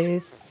seeing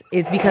this,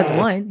 it's because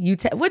one,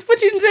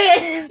 what you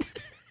said?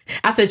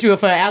 I set you up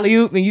for an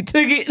alley-oop and you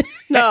took it.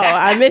 No,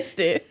 I missed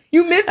it.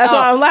 You missed it. That's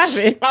why I'm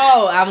laughing.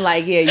 Oh, I'm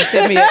like, yeah, you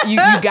sent me, you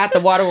got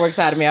the waterworks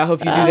out of me. I hope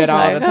you do that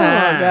all the time.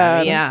 Oh my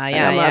God. Yeah. I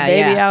got my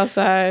baby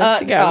outside.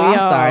 She got me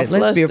all sorry.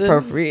 Flustered. Let's be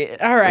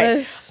appropriate. All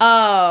right.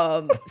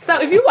 So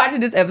if you're watching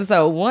this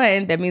episode,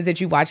 one, that means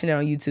that you're watching it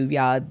on YouTube,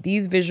 y'all.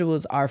 These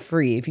visuals are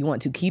free. If you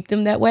want to keep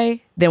them that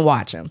way, then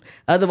watch them.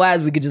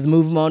 Otherwise, we could just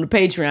move them on to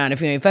Patreon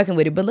if you ain't fucking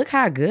with it. But look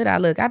how good I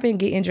look. I've been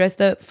getting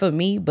dressed up for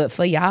me, but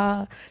for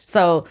y'all.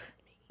 So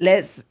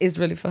it's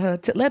really for her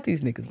to let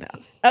these niggas know.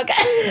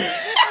 Okay.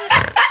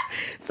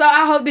 So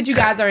I hope that you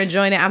guys are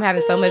enjoying it. I'm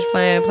having so much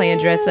fun playing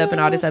dress up and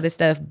all this other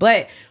stuff.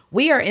 But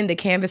we are in the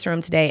Canvas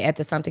room today at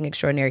the Something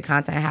Extraordinary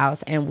Content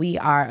House, and we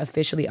are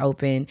officially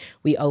open.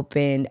 We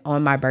opened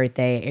on my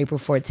birthday, April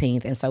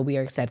 14th, and so we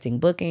are accepting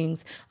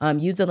bookings.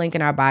 Use the link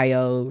in our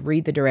bio.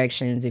 Read the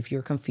directions. If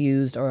you're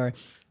confused or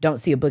don't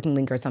see a booking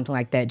link or something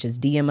like that, just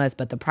DM us.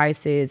 But the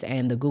prices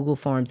and the Google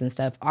Forms and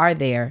stuff are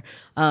there.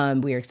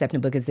 We are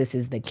accepting bookings. This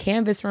is the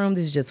Canvas room.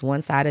 This is just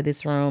one side of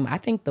this room. I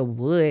think the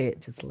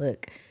wood just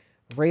look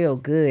real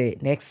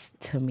good next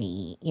to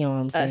me. You know what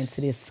I'm saying? To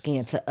this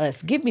skin, to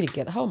us. Get me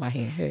together. Hold my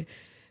hand here.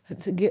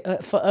 To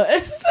get for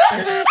us.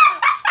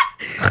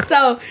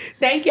 So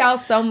thank y'all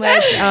so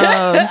much.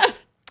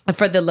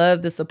 For the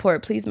love, the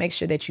support. Please make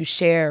sure that you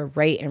share,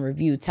 rate, and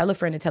review. Tell a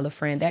friend to tell a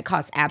friend. That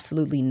costs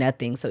absolutely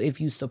nothing. So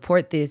if you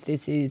support this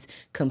is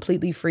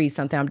completely free,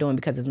 something I'm doing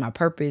because it's my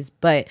purpose,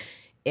 but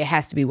it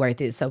has to be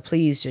worth it. So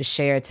please just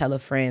share, tell a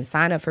friend,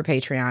 sign up for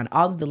Patreon.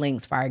 All of the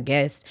links for our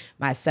guests,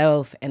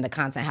 myself, and the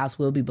Content House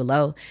will be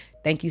below.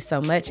 Thank you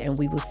so much, and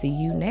we will see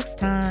you next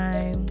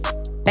time.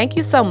 Thank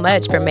you so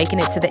much for making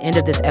it to the end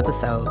of this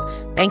episode.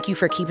 Thank you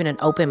for keeping an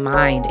open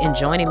mind and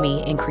joining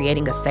me in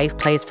creating a safe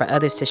place for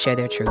others to share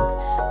their truth.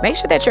 Make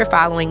sure that you're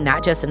following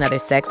Not Just Another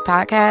Sex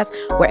Podcast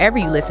wherever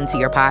you listen to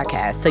your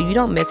podcast so you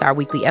don't miss our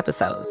weekly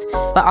episodes.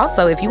 But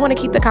also, if you want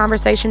to keep the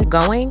conversation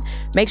going,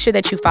 make sure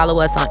that you follow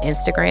us on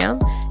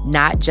Instagram,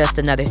 Not Just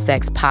Another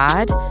Sex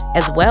Pod,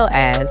 as well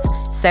as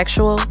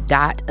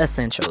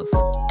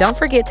sexual.essentials. Don't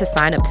forget to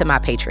sign up to my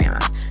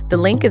Patreon. The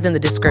link is in the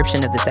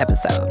description of this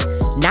episode.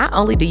 Not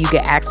only do you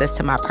get access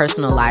to my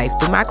personal life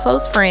through my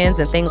close friends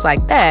and things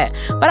like that,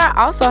 but I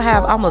also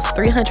have almost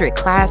 300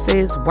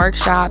 classes,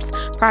 workshops,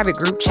 private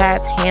group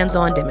chats,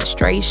 hands-on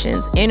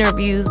demonstrations,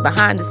 interviews,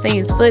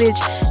 behind-the-scenes footage,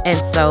 and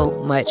so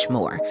much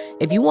more.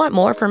 If you want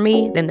more from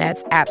me, then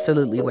that's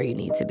absolutely where you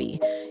need to be.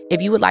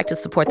 If you would like to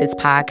support this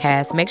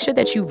podcast, make sure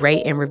that you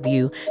rate and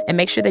review, and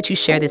make sure that you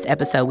share this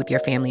episode with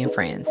your family and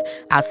friends.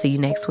 I'll see you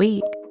next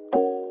week.